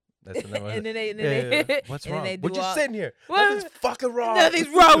 That's the number one. And then they what's wrong? We're just sitting here. What? Nothing's fucking wrong. Nothing's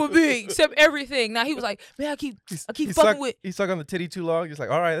wrong with me except everything. Now he was like, man, I keep fucking with. He sucked on the titty too long. He's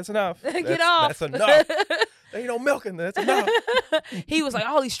like, all right, that's enough. Get off. That's enough. There ain't no milk in there. That's enough. He was like,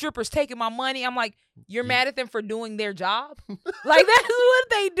 all these strippers taking my money. I'm like, you're mad at them for doing their job? Like, that's what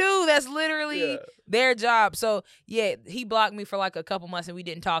they do. That's literally their job. So yeah, he blocked me for like a couple months, and we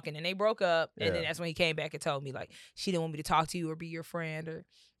didn't talk, and then they broke up. And then that's when he came back and told me like she didn't want me to talk to you or be your friend, or.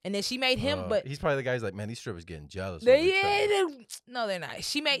 And then she made him, but he's probably the guy who's like, man, these strippers getting jealous. No, they're not.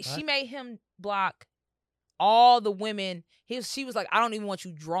 She made him block all the women. She was like, I don't even want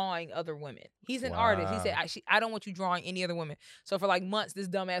you drawing other women. He's an artist. He said, I don't want you drawing any other women. So for like months, this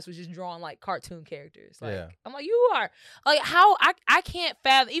dumbass was just drawing like cartoon characters. Like, I'm like, you are like, how I can't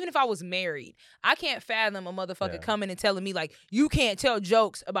fathom. Even if I was married, I can't fathom a motherfucker coming and telling me like, you can't tell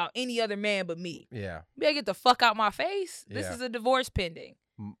jokes about any other man but me. Yeah, you better get the fuck out my face. This is a divorce pending.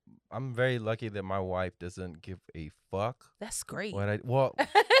 I'm very lucky that my wife doesn't give a fuck. That's great.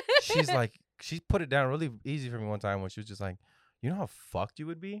 She's like, she put it down really easy for me one time when she was just like, you know how fucked you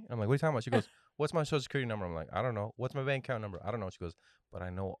would be? I'm like, what are you talking about? She goes, what's my social security number? I'm like, I don't know. What's my bank account number? I don't know. She goes, but I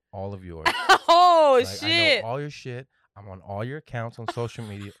know all of yours. Oh, like, shit. I know all your shit. I'm on all your accounts on social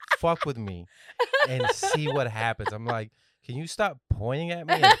media. Fuck with me and see what happens. I'm like, can you stop pointing at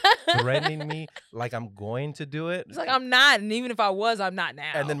me and threatening me like I'm going to do it? It's like I'm not, and even if I was, I'm not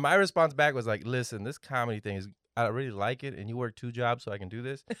now. And then my response back was like, listen, this comedy thing is, I really like it, and you work 2 jobs so I can do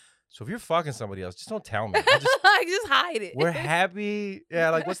this. So if you're fucking somebody else, just don't tell me. Just hide it. We're happy. Yeah,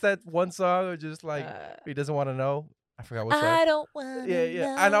 like what's that one song? Or just like he doesn't want to know. I forgot what song. I don't want to Yeah.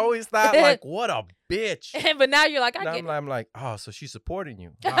 know. And I always thought like, what a bitch. But now you're like, I Now get I'm like, oh, so she's supporting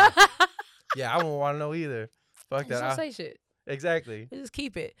you. Wow. Yeah, I won't want to know either. Fuck Just that. don't say shit. Exactly. Just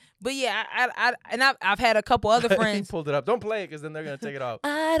keep it. But yeah, I've had a couple other He friends. pulled it up. Don't play it because then they're gonna take it off.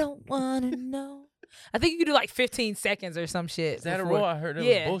 I don't want to know. I think you could do like 15 seconds or some shit. Is that a before- rule? I heard it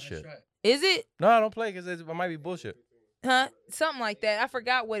Yeah. was bullshit. Is it? No, I don't play because it might be bullshit. Huh? Something like that. I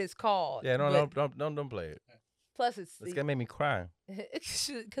forgot what it's called. Yeah, no, but don't play it. Plus, it's It's gonna make me cry.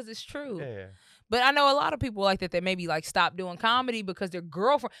 because it's true. Yeah. But I know a lot of people like that. They maybe like stop doing comedy because their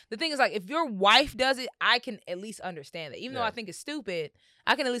girlfriend. The thing is, like, if your wife does it, I can at least understand that. Even though Yeah. I think it's stupid,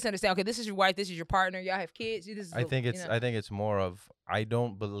 I can at least understand. Okay, this is your wife. This is your partner. Y'all have kids. This is I think you it's know. I think it's more of I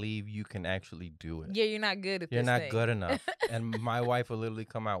don't believe you can actually do it. Yeah, you're not good at You're this not thing. good enough. And my wife will literally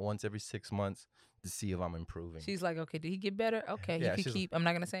come out once every 6 months to see if I'm improving. She's like, okay, did he get better? Okay, Yeah, you can she's- keep. I'm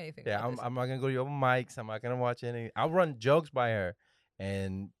not gonna say anything. Yeah, about this. I'm not gonna go to your open mics. I'm not gonna watch any. I'll run jokes by her,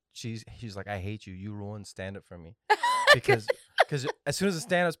 and she's like, I hate you. You ruined stand up for me because as soon as the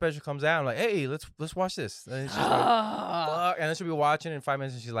stand up special comes out, I'm like, hey, let's watch this. And she's like, fuck, and then she'll be watching in 5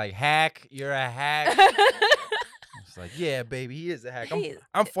 minutes, and she's like, hack, you're a hack. It's like, yeah, baby, he is a hack.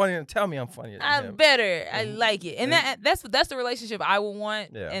 I'm funny. Tell me I'm funnier than I'm him. better. I Mhm. like it, and that's the relationship I would want,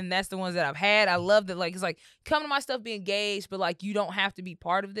 Yeah. and that's the ones that I've had. I love that. Like, it's like, come to my stuff, be engaged, but like, you don't have to be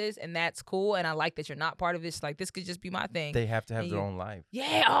part of this, and that's cool. And I like that you're not part of this. Like, this could just be my thing. They have to have And their you- own life.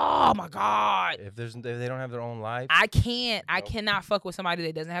 Yeah. Oh my God. If they don't have their own life, I can't. I Nope. cannot fuck with somebody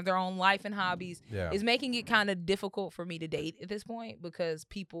that doesn't have their own life and hobbies. yeah, It's making it kind of difficult for me to date at this point because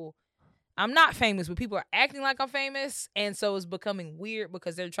I'm not famous, but people are acting like I'm famous. And so it's becoming weird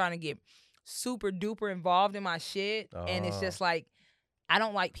because they're trying to get super duper involved in my shit. And it's Oh. just like, I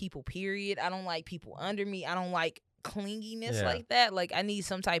don't like people, period. I don't like people under me. I don't like clinginess Yeah. like that. Like, I need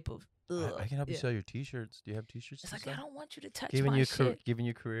some type of, I can help you yeah. sell your T-shirts. Do you have T-shirts? It's and like, I stuff? don't want you to touch giving my you shit. giving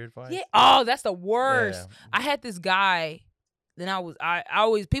you career advice. Yeah. Oh, that's the worst. Yeah. I had this guy. Then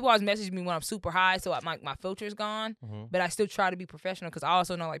people always message me when I'm super high, so my filter's gone. Mhm. But I still try to be professional because I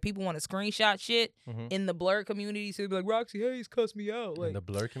also know like people want to screenshot shit Mhm. in the blur community, so they be like, Roxy Hayes cussed me out, In like the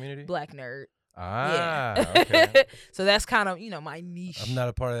blur community. black nerd. Ah, Yeah. okay. So that's kind of my niche. I'm not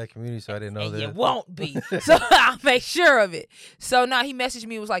a part of that community, so I didn't know and that. you won't be. So I'll make sure of it. So now he messaged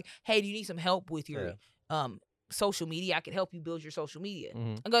me and was like, hey, do you need some help with your social media? I could help you build your social media.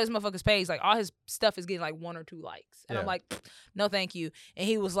 Mhm. I go to this motherfucker's page, like all his stuff is getting like 1 or 2 likes. And I'm Yeah. like, no, thank you. And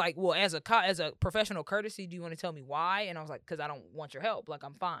he was like, well, as a professional courtesy, do you want to tell me why? And I was like, because I don't want your help. Like,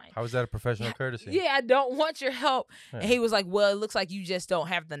 I'm fine. How is that a professional courtesy? Yeah, I don't want your help. Yeah. And he was like, well, it looks like you just don't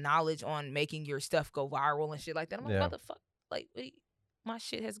have the knowledge on making your stuff go viral and shit like that. I'm like, Yeah. motherfucker, like, my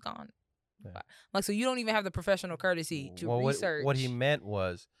shit has gone. Yeah. Like, so you don't even have the professional courtesy to Well, research. what he meant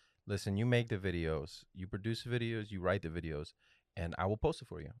was, listen, you make the videos, you produce the videos, you write the videos, and I will post it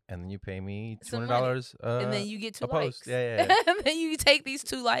for you, and then you pay me Some $200. and then you get 2 a post. likes. Yeah, yeah. And then you take these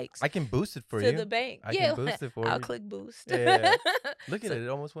 2 likes I can boost it for to you. the bank. I yeah, can boost it for I'll you. click boost. Yeah. Look at So it; it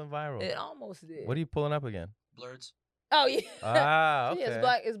almost went viral. It almost did. What are you pulling up again? Blurs. Oh yeah. Ah, So, okay.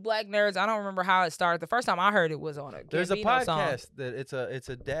 yeah, it's black nerds. I don't remember how it started. The first time I heard it was on a There's a Gambino song. podcast that it's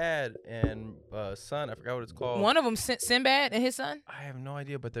a dad and son. I forgot what it's called. One of them, Sinbad and his son. I have no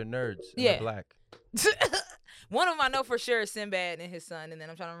idea, but they're nerds. And Yeah. they're black. One of them I know for sure is Sinbad and his son, and then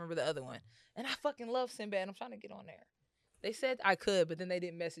I'm trying to remember the other one. And I fucking love Sinbad. I'm trying to get on there. They said I could, but then they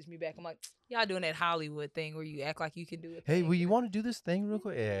didn't message me back. I'm like, y'all doing that Hollywood thing where you act like you can do it. Hey, well, you want to do this thing real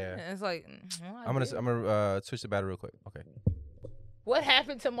quick? Yeah. And it's like, well, I I'm did. gonna switch the battery real quick. Okay. What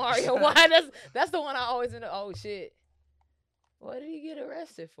happened to Mario? Why? That's the one I always end up. Oh shit! What did he get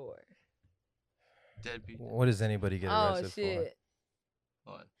arrested for? Deadbeat. What does anybody get Oh arrested shit!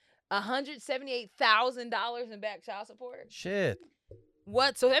 What? $178,000 in back child support. for? Shit.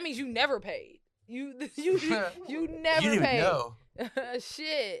 What? So that means you never paid. You never You didn't even paid. know.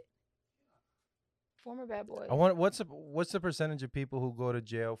 Shit. Former bad boy. I want what's the percentage of people who go to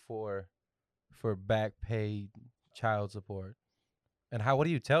jail for back paid child support? And what do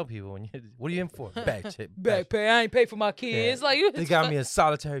you tell people when what are you in for? Back pay. I ain't pay for my kids. Like They got me in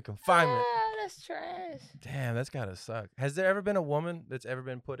solitary confinement. Ah, that's trash. Damn, that's gotta suck. Has there ever been a woman that's ever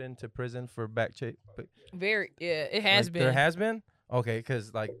been put into prison for back check? Very. Yeah, it has been. There has been? Okay,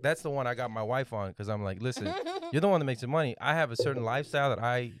 because like that's the one I got my wife on because I'm like, listen, you're the one that makes the money. I have a certain lifestyle that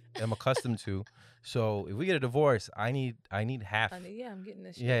I am accustomed to. So if we get a divorce, I need half. I'm getting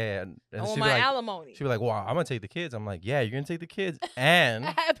this shit. Yeah. And I want she'd be my like, alimony. she'd be like, well, I'm gonna take the kids. I'm like, yeah, you're gonna take the kids, and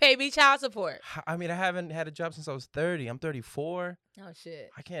Pay me child support. I mean, I haven't had a job since I was 30. I'm 34. Oh shit.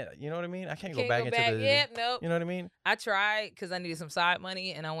 I can't. You know what I mean? I can't Can't go back into the. Yep, nope. You know what I mean? I tried because I needed some side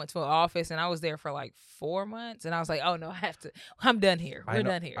money, and I went to an office, and I was there for like 4 months, and I was like, oh no, I have to. I'm done here. We're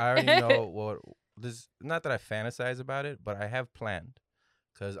done here. I already know what this. Not that I fantasize about it, but I have planned,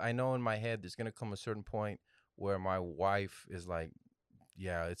 because I know in my head there's gonna come a certain point where my wife is like,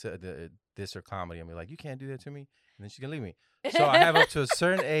 yeah, it's this or comedy. I'm like, you can't do that to me, and then she's gonna leave me. So I have up to a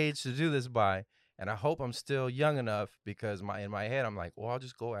certain age to do this by, and I hope I'm still young enough, because in my head I'm like, well, I'll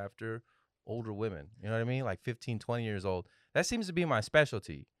just go after older women. You know what I mean? Like 15, 20 years old. That seems to be my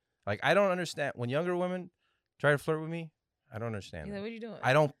specialty. Like, I don't understand when younger women try to flirt with me. I don't understand. You're like, that. what are you doing?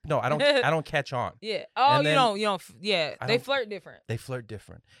 I don't. No, I don't. I don't catch on. Yeah. Oh, And you then don't. Yeah. I They don't- flirt different. They flirt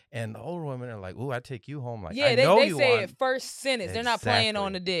different, and the older women are like, "Ooh, I take you home." Like, Yeah, I they know you say want. it first sentence. They're not playing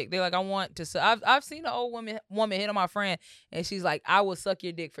on Exactly. the dick. They're like, I want to. I've seen an old woman hit on my friend, and she's like, I will suck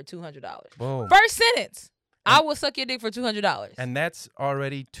your dick for $200. Boom. First sentence. I will suck your dick for $200. And that's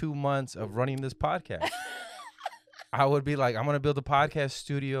already 2 months of running this podcast. I would be like, I'm gonna build a podcast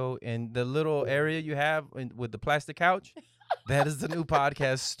studio in the little area you have with the plastic couch. That is the new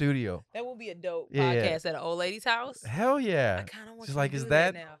podcast studio. That will be a dope Yeah, yeah. podcast at an old lady's house. Hell I yeah. kind of want She's you like, to is do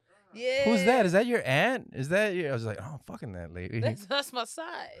that- now. Yeah. Who's that? Is that your aunt? Is that your? I was like, oh, I'm fucking that lady. That's my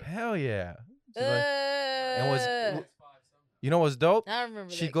side. Hell yeah. She's like, and you know what's dope? I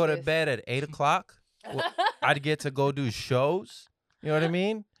remember She'd that go to kiss. bed at 8 o'clock. I'd get to go do shows. You know what I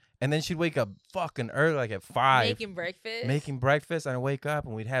mean? And then she'd wake up fucking early, like at 5, making breakfast. and I'd wake up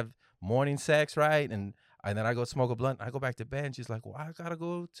and we'd have morning sex, right? And then I go smoke a blunt. I go back to bed and she's like, well, I gotta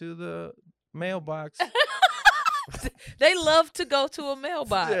go to the mailbox. They love to go to a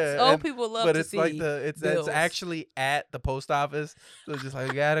mailbox. Yeah, Old and- people love but to it's see. like it's bills. actually at the post office. So it's just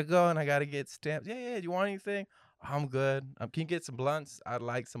like, I gotta go and I gotta get stamps. Yeah. Do you want anything? I'm good. Can you get some blunts? I'd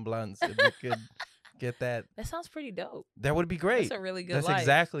like some blunts. If you could get that, That sounds pretty dope. that would be great. That's a really good That's life.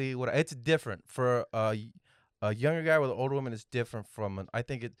 exactly what it's different for a younger guy with an older woman. Is different from I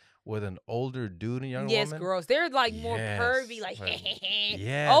think it with an older dude and younger Yes, woman. girls. They're like more Yes, pervy, like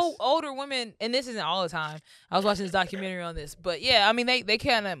yes. older women, and this isn't all the time. I was watching this documentary on this, but yeah, I mean they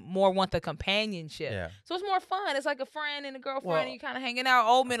kind of more want the companionship. Yeah. So it's more fun. It's like a friend and a girlfriend, Well- and you kind of hanging out.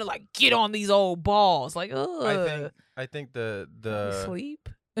 Old men are like, get on these old balls, like, ugh. I think the Sleep.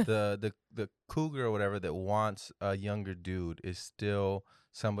 the cougar or whatever that wants a younger dude is still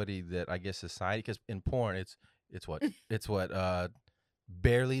somebody that I guess society, because in porn it's what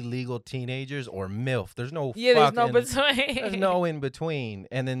barely legal teenagers or MILF. There's no Yeah, there's no fucking- between. there's no in between.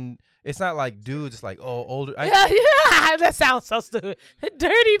 And then it's not like dudes. It's like, oh, older. Yeah, that sounds so stupid.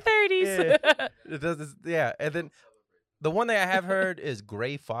 Dirty 30s. Yeah. It does. Yeah. And then the one thing I have heard is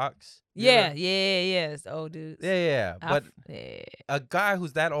Gray Fox. You yeah, ever- it's the old dudes. Yeah. But yeah. a guy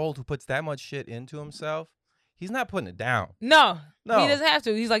who's that old who puts that much shit into himself, he's not putting it down. No, No. he doesn't have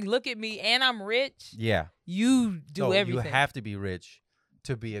to. He's like, look at me, and I'm rich. Yeah. You do No, everything. You have to be rich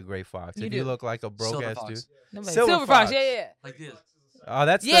to be a Gray Fox. You If you do. look like a broke Silver ass Fox. dude. Nobody- Silver Silver Fox. Fox. Yeah. Like this. Oh,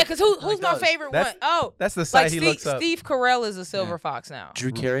 that's Yeah, the, because who's like my those. favorite That's- one? Oh, that's the site like he Steve, looks up. Steve Carell is a Silver Yeah. Fox now.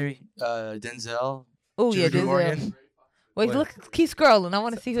 Drew Carey, Denzel. Oh yeah, Drew Denzel. Morgan. Wait, Wait. look, keep scrolling. I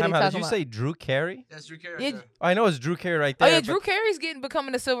want to see who Time they out, talking did you about. say Drew Carey? That's Drew Carey. Yeah, right there. Oh, I know it's Drew Carey right Oh there. yeah, but- Drew Carey's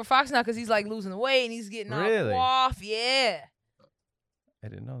becoming a Silver Fox now because he's like losing the weight and he's getting Really? all off. Yeah, I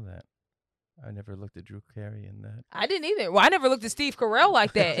didn't know that. I never looked at Drew Carey in that. I didn't either. Well, I never looked at Steve Carell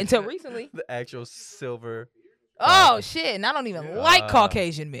like that until recently. The actual silver. Oh shit! And I don't even like Uh,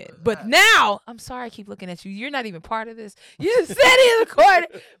 Caucasian men. But now, I'm sorry I keep looking at you. You're not even part of this. You just said he in the corner.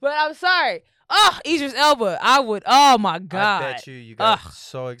 But I'm sorry. Oh, Idris Elba. I would. Oh my God. I bet you got Ugh.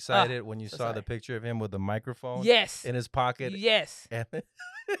 so excited when you so saw the sorry. picture of him with the microphone Yes. in his pocket. Yes. And was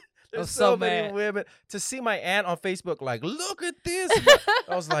there's so so many mad. women. To see my aunt on Facebook, like, look at this.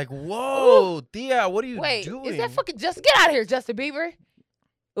 I was like, whoa, Thea, what are you Wait, doing? is that fucking Justin? Get out of here, Justin Bieber.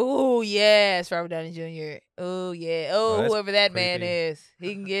 Oh yes, Robert Downey Jr. Oh yeah. Oh, Oh, that's whoever that man creepy. is,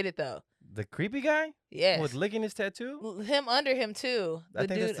 he can get it though. The creepy guy? Yes. With licking his tattoo? Him under him too. I The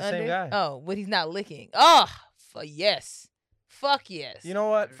think that's dude the same under. guy. Oh, but he's not licking. Oh, yes. Fuck yes. You know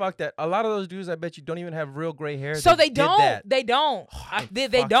what? Fuck that. A lot of those dudes, I bet you, don't even have real gray hair. so they did don't. that. They don't. I They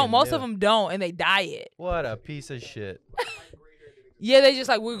fucking don't. Most of knew. them don't, and they dye it. What a piece of shit. Yeah, they just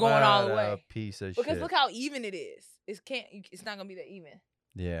like we're going all the What a way. piece of Because shit. look how even it is. It's not gonna be that even.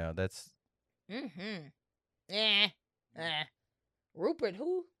 Yeah, that's. Mm-hmm. Eh. Rupert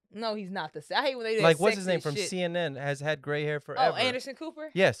who? No, he's not the. I hate when they do Like that what's his name sexist from shit. CNN has had gray hair forever. Oh, Anderson Cooper.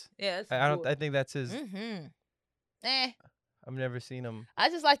 Yes. Yeah, that's I don't. cool. I think that's his. Mm-hmm. I've never seen him. I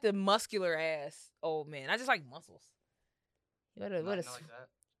just like the muscular ass old man. I just like muscles. What a, Not what a, like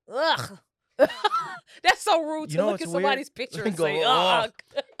that. ugh. That's so rude You to know look what's at weird? somebody's picture and Go, say, "Ugh."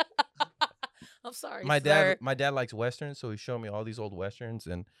 ugh. I'm sorry, My sir. dad likes westerns, so he showed me all these old westerns,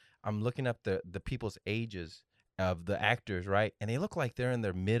 and I'm looking up the people's ages of the actors, right? And they look like they're in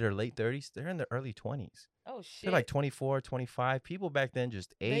their mid or late 30s. They're in their early 20s. Oh shit. They're like 24, 25. People back then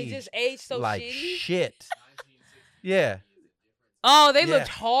just they aged just aged so like shitty. shit. Yeah. Oh, they Yeah. looked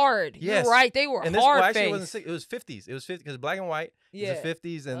hard. Yes. You're right. They were And this hard well, actually it faced. wasn't six, it was 50s. It was 50 because black and white. Yeah. It was the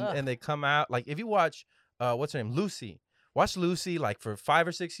 50s, Ugh. and they come out like if you watch what's her name, Lucy. Watch Lucy like for 5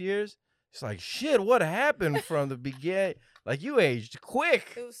 or 6 years. It's like shit. What happened from the beginning? Like you aged quick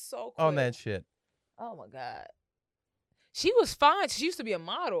It was so quick. on that shit. Oh my god. She was fine. She used to be a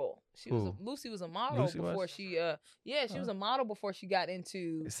model. Who? Lucy was a model Lucy before was? she she was a model before she got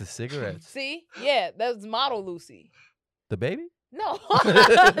into It's the cigarettes. See? Yeah, that was model Lucy. The baby? No.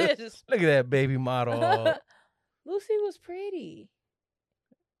 Just- Look at that baby model. Lucy was pretty.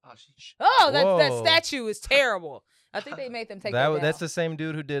 Oh, she. Oh, that Whoa. statue is terrible. I think they made them take that down. That's the same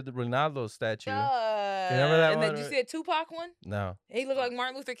dude who did the Ronaldo statue. Remember that and one, then you or- see a Tupac one? No. He looked like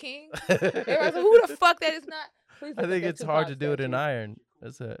Martin Luther King. Everybody's like, who the fuck that is not? Please I look think at that it's hard Tupac to do it in statue. iron.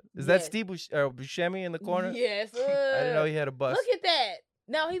 That's it. Is that Yes. Steve Buscemi in the corner? Yes. I didn't know he had a bust. Look at that.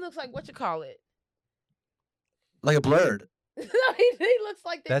 No, he looks like what you call it. Like a blurred. No, he looks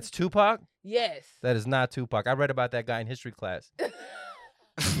like that. That's Tupac? Yes. That is not Tupac. I read about that guy in history class.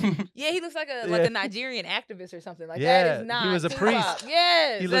 Yeah, he looks like a Yeah. Nigerian activist or something. Like Yeah, that is he not. was a Tupac. priest.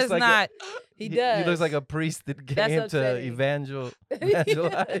 Yes, He looks that's like not. He does. He looks like a priest that That's came to upsetting. evangelize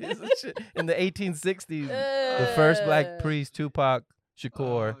and shit in the 1860s. The first black priest, Tupac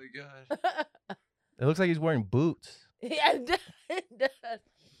Shakur. Oh my god. It looks like he's wearing boots. Yeah, it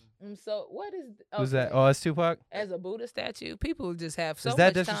does. So what is? Who's that? okay. Oh, it's Tupac. As a Buddha statue, people just have so Is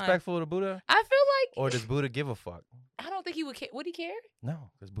that much time. disrespectful to Buddha? I feel Or like does Buddha give a fuck? I don't think he would care. Would he care?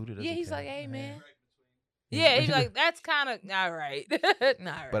 No, because Buddha doesn't Yeah, he's care. like, hey Yeah. man. Yeah, he's like, that's kind of all right. All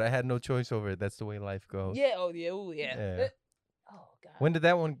right. But I had no choice over it. That's the way life goes. Yeah. Oh yeah. Oh yeah. Yeah. Oh god. When did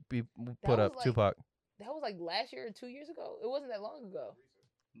that one be put was up, like- Tupac? That was like last year or 2 years ago. It wasn't that long ago.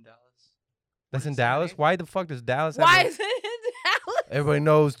 In Dallas. That's in is that Dallas? name? Why the fuck does Dallas have Why a- is it in Dallas? Everybody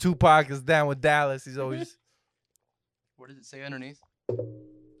knows Tupac is down with Dallas. He's always What does it say underneath?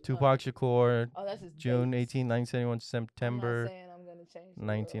 Tupac Shakur, Oh, that's his June dates. 18, 1971, I'm September. not saying I'm gonna change the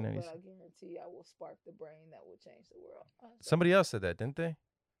 1990s. world, but I guarantee I will spark the brain that will change the world. Somebody else said that, didn't they?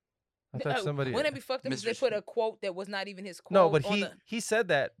 I thought somebody. Wouldn't it be fucked up if they Mr. put a quote that was not even his quote? No, but on he the- he said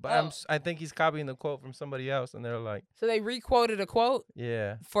that, but Oh. I think he's copying the quote from somebody else, and they're like, So they re-quoted a quote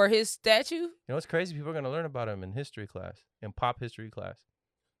yeah. for his statue. You know what's crazy? People are gonna learn about him in history class, in pop history class.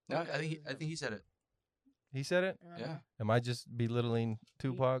 No, I think he said it. He said it. Yeah. Am I just belittling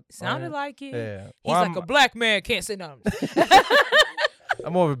Tupac? Sounded on like it. it? Yeah. He's Well, like a black man can't say nothing.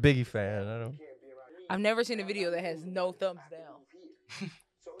 I'm more of a Biggie fan. I don't. I've never seen a video that has no thumbs down.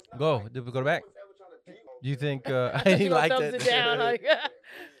 Go. Did we go back? Do you think I No didn't like thumbs that? it down. Like,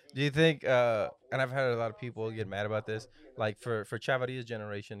 Do you think? And I've heard a lot of people get mad about this. Like for Chavaria's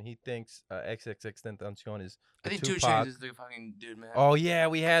generation, he thinks XXXTentacion is I the think 2 Tupac. Chainz is the fucking dude, man. Oh yeah,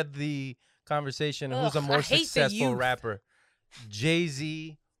 we had the conversation. Who's a Ugh, more I hate the successful youth. rapper,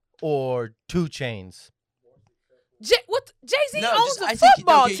 Jay-Z or 2 Chainz? what? Jay-Z No, owns just- a I think-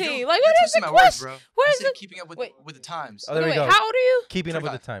 football okay, team. you- Like, you're what is twisting the my words, question? bro. Where I is said it? keeping up with Wait. with the times. Oh, there we Wait, go. how old are you? Keeping up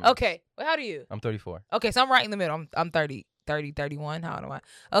with the 25. time. Okay. Well, how do you? I'm 34. Okay, so I'm right in the middle. I'm 30, 31. How old am I?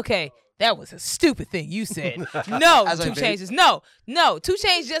 Okay, that was a stupid thing you said. No, As I 2 vape. Chainz is no. 2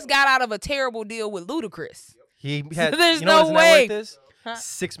 Chainz just got out of a terrible deal with Ludacris. He had. There's you know no what his way. net worth is? Huh?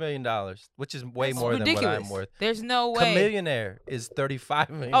 $6 million, which is way That's more ridiculous. than what I'm worth. There's no way. Chameleonaire is $35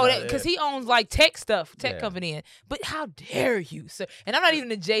 million. Oh, because he owns like tech stuff, tech Yeah. company. But how dare you, sir? And I'm not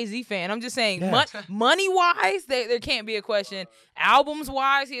even a Jay-Z fan. I'm just saying, Yeah. money wise, there can't be a question. Albums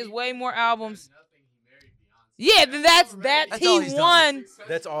wise, he has way more albums. Yeah, then that's That's all he he's won.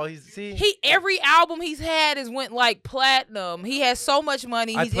 That's all he's. See, Every album he's had has went like platinum. He has so much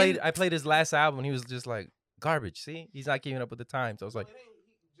money. I He's played his last album. And he was just like garbage. See, he's not keeping up with the times. I was like,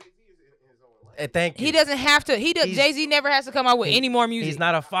 hey, thank you. he doesn't have to. He's- Jay-Z never has to come out with he- any more music. He's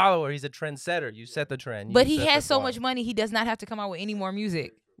not a follower. He's a trendsetter. You set the trend. But you he set has the so bar. much money. He does not have to come out with any more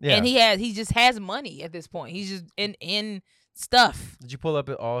music. Yeah. And he just has money at this point. He's just in stuff. Did you pull up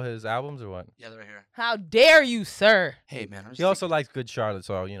all his albums or what? Yeah, they're right here. How dare you, sir? Hey, man. I'm just He also likes Good Charlotte,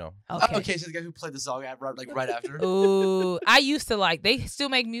 so you know. Okay, so the guy who played the song right after. Ooh, I used to like. They still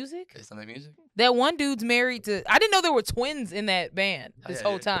make music. They still make music. That one dude's married to. I didn't know there were twins in that band this yeah,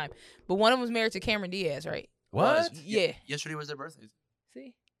 whole yeah. time, but one of them was married to Cameron Diaz, right? What? Yeah. Yesterday was their birthday.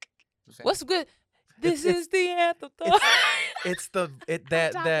 See, what's good? This is the anthem. It's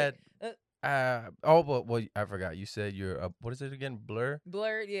well, I forgot. You said you're what is it again? Blur.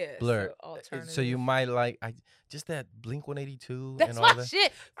 Blurred, yeah. Blur. So, So you might like just that Blink 182 That's and all my that.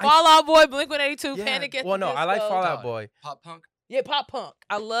 shit. Fall Out Boy, Blink 182, Yeah. Panic at Well, the no, I like Disco. Fall Out Boy. Pop punk. Yeah, pop punk.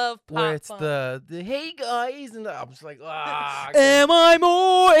 I love pop Where it's punk. the hey guys and I'm just like Am I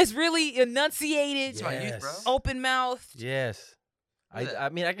more? It's really enunciated, It's my youth, bro. open mouth. Yes. Yeah. I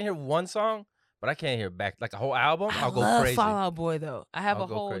mean I can hear one song, but I can't hear back like a whole album. I I'll go love crazy. Fall Out Boy though. I have I'll a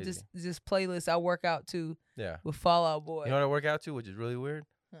go whole crazy. just playlist I work out to Yeah. with Fall Out Boy. You know what I work out to, which is really weird?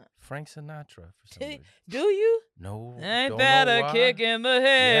 Huh. Frank Sinatra for some reason. Do you? No. Ain't don't that know a why. kick in the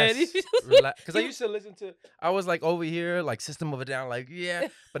head? Yes. Because I used to listen to, I was like over here, like System of a Down, like yeah.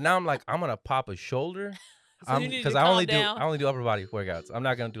 But now I'm like, I'm gonna pop a shoulder. So you need to Because calm I only down. do upper body workouts. I'm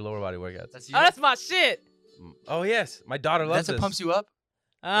not gonna do lower body workouts. That's you. Oh, that's my shit. Oh yes, my daughter loves That's what this. pumps you up.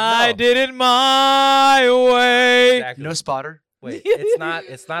 I No. did it my way. Exactly. No spotter. Wait, it's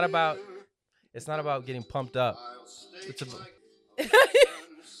not about getting pumped up. It's about,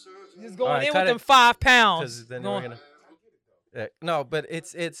 Just going Alright, in cut with them it. 5 pounds. because then Going- we're gonna. Yeah, no, but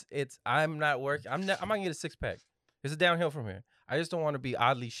it's. I'm not working. I'm not gonna get a 6-pack. It's a downhill from here. I just don't want to be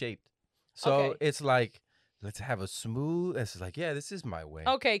oddly shaped. So Okay. it's like, let's have a smooth. It's like, yeah, this is my way.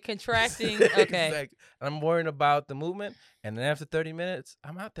 Okay, contracting. Okay. Exactly. I'm worrying about the movement, and then after 30 minutes,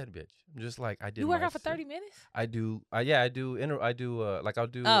 I'm out that bitch. I'm just like, I did. You work my out for shit. 30 minutes? I do. I do. Like I'll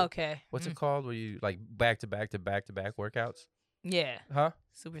do. Oh, okay. What's it called? Where you like back to back to back to back workouts? Yeah. Huh?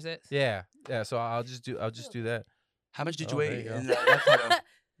 Supersets. Yeah. So I'll just do that. How much did you Oh, there weigh you go. in that photo?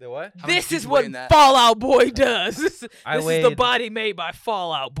 The what? How much This did is you what weigh in that? Fall Out Boy does. This is the weighed- body made by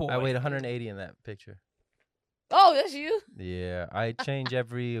Fall Out Boy. I weighed 180 in that picture. Oh, that's you? Yeah, I change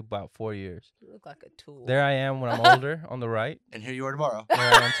every about 4 years. You look like a tool. There I am when I'm older on the right. And here you are tomorrow. There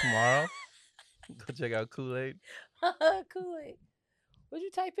I am tomorrow. Go check out Kool-Aid. Kool-Aid. What'd you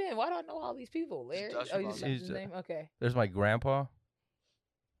type in? Why do I know all these people? Larry? Josh Oh, you just Obama. typed his name? Okay. There's my grandpa.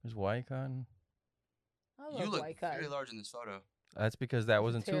 There's White Cotton. I love You look white very cotton. large in this photo. That's because that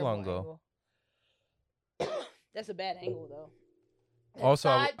wasn't too long ago. Angle. That's a bad angle though. That Also,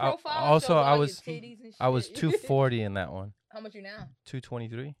 side I- profile also, shows I all your was- titties and I was shit. 240 in that one. How much you now?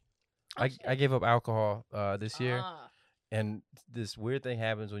 223. Oh, I shit. gave up alcohol this year, Ah, and this weird thing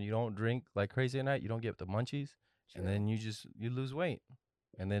happens when you don't drink like crazy at night. You don't get the munchies, and true. then you lose weight.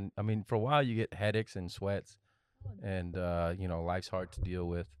 And then I mean, for a while you get headaches and sweats, Oh, and life's hard to deal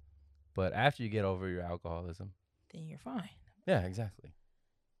with. But after you get over your alcoholism, then you're fine. yeah, exactly.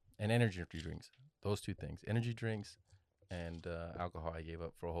 And energy drinks, those two things, energy drinks and alcohol, I gave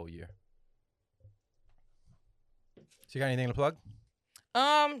up for a whole year. So you got anything to plug?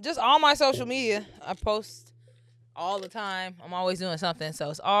 Just all my social media. I post all the time. I'm always doing something. So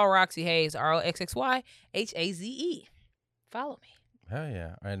it's all Roxy Hayes, ROXXYHAZE. Follow me. Hell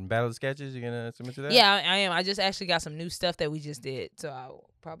yeah. And Battle of the Sketches, you gonna submit to that? Yeah, I am. I just actually got some new stuff that we just did. So I'll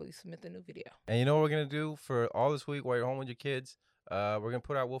probably submit the new video. And you know what we're gonna do for all this week while you're home with your kids? We're gonna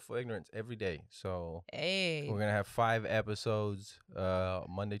put out Willful Ignorance every day. So Hey. we're gonna have 5 episodes,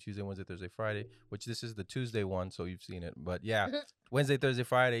 Monday, Tuesday, Wednesday, Thursday, Friday, which this is the Tuesday one, so you've seen it. But yeah, Wednesday, Thursday,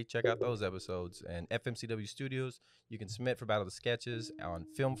 Friday, check out those episodes. And FMCW Studios, you can submit for Battle of the Sketches on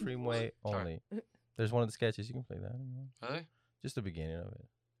Film Freeway only. There's one of the sketches, you can play that. Really? Just the beginning of it.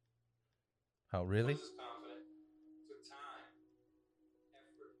 How, really?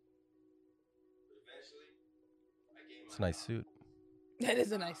 It's a nice suit. That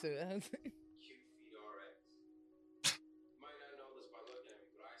is a nice suit.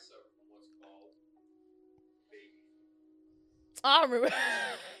 I remember.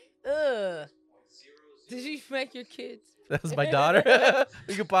 Ugh. Did you make your kids? That was my daughter.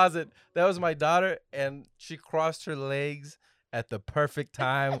 You can pause it. That was my daughter, and she crossed her legs at the perfect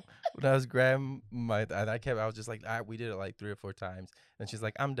time when I was grabbing my. And I was just like, we did it like 3 or 4 times, and she's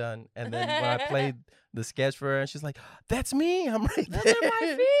like, I'm done. And then when I played the sketch for her, and she's like, that's me. I'm right there. Those are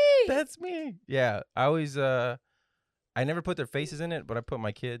my feet. That's me. Yeah, I always. I never put their faces in it, but I put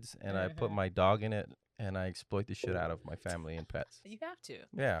my kids and I put my dog in it, and I exploit the shit out of my family and pets. You have to.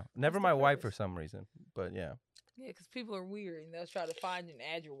 Yeah, never the my wife for purpose. some reason, but yeah. Yeah, because people are weird and they'll try to find you and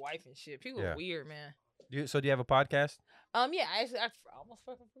add your wife and shit. People Yeah. are weird, man. So do you have a podcast? Yeah, I almost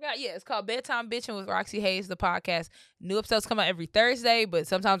fucking forgot. Yeah, it's called Bedtime Bitching with Roxy Hayes, the podcast. New episodes come out every Thursday, but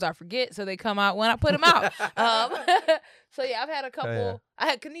sometimes I forget, so they come out when I put them out. So yeah, I've had a couple. yeah. I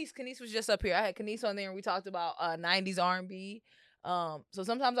had Kanice. Kanice was just up here. I had Kanice on there, and we talked about 90s R&B. So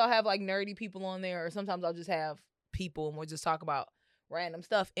sometimes I'll have like nerdy people on there, or sometimes I'll just have people, and we'll just talk about random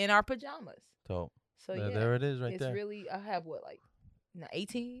stuff in our pajamas. So yeah, there it is, right it's there. really. I have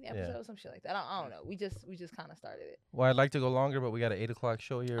 18 episodes, some shit like that. I don't know. We just kind of started it. Well, I'd like to go longer, but we got an 8:00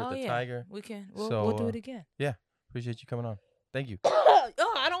 show here at the Tiger. We can. We'll do it again. Yeah, appreciate you coming on. Thank you.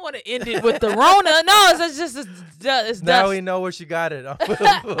 Oh, I don't want to end it with the Rona. No, it's just it's Now dust. we know where she got it.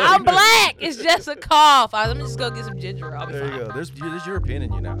 I'm black. It's just a cough. Let me just go get some ginger. I'll be There fine. you go. There's European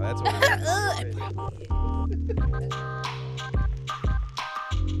in you now. That's what it is. Ugh.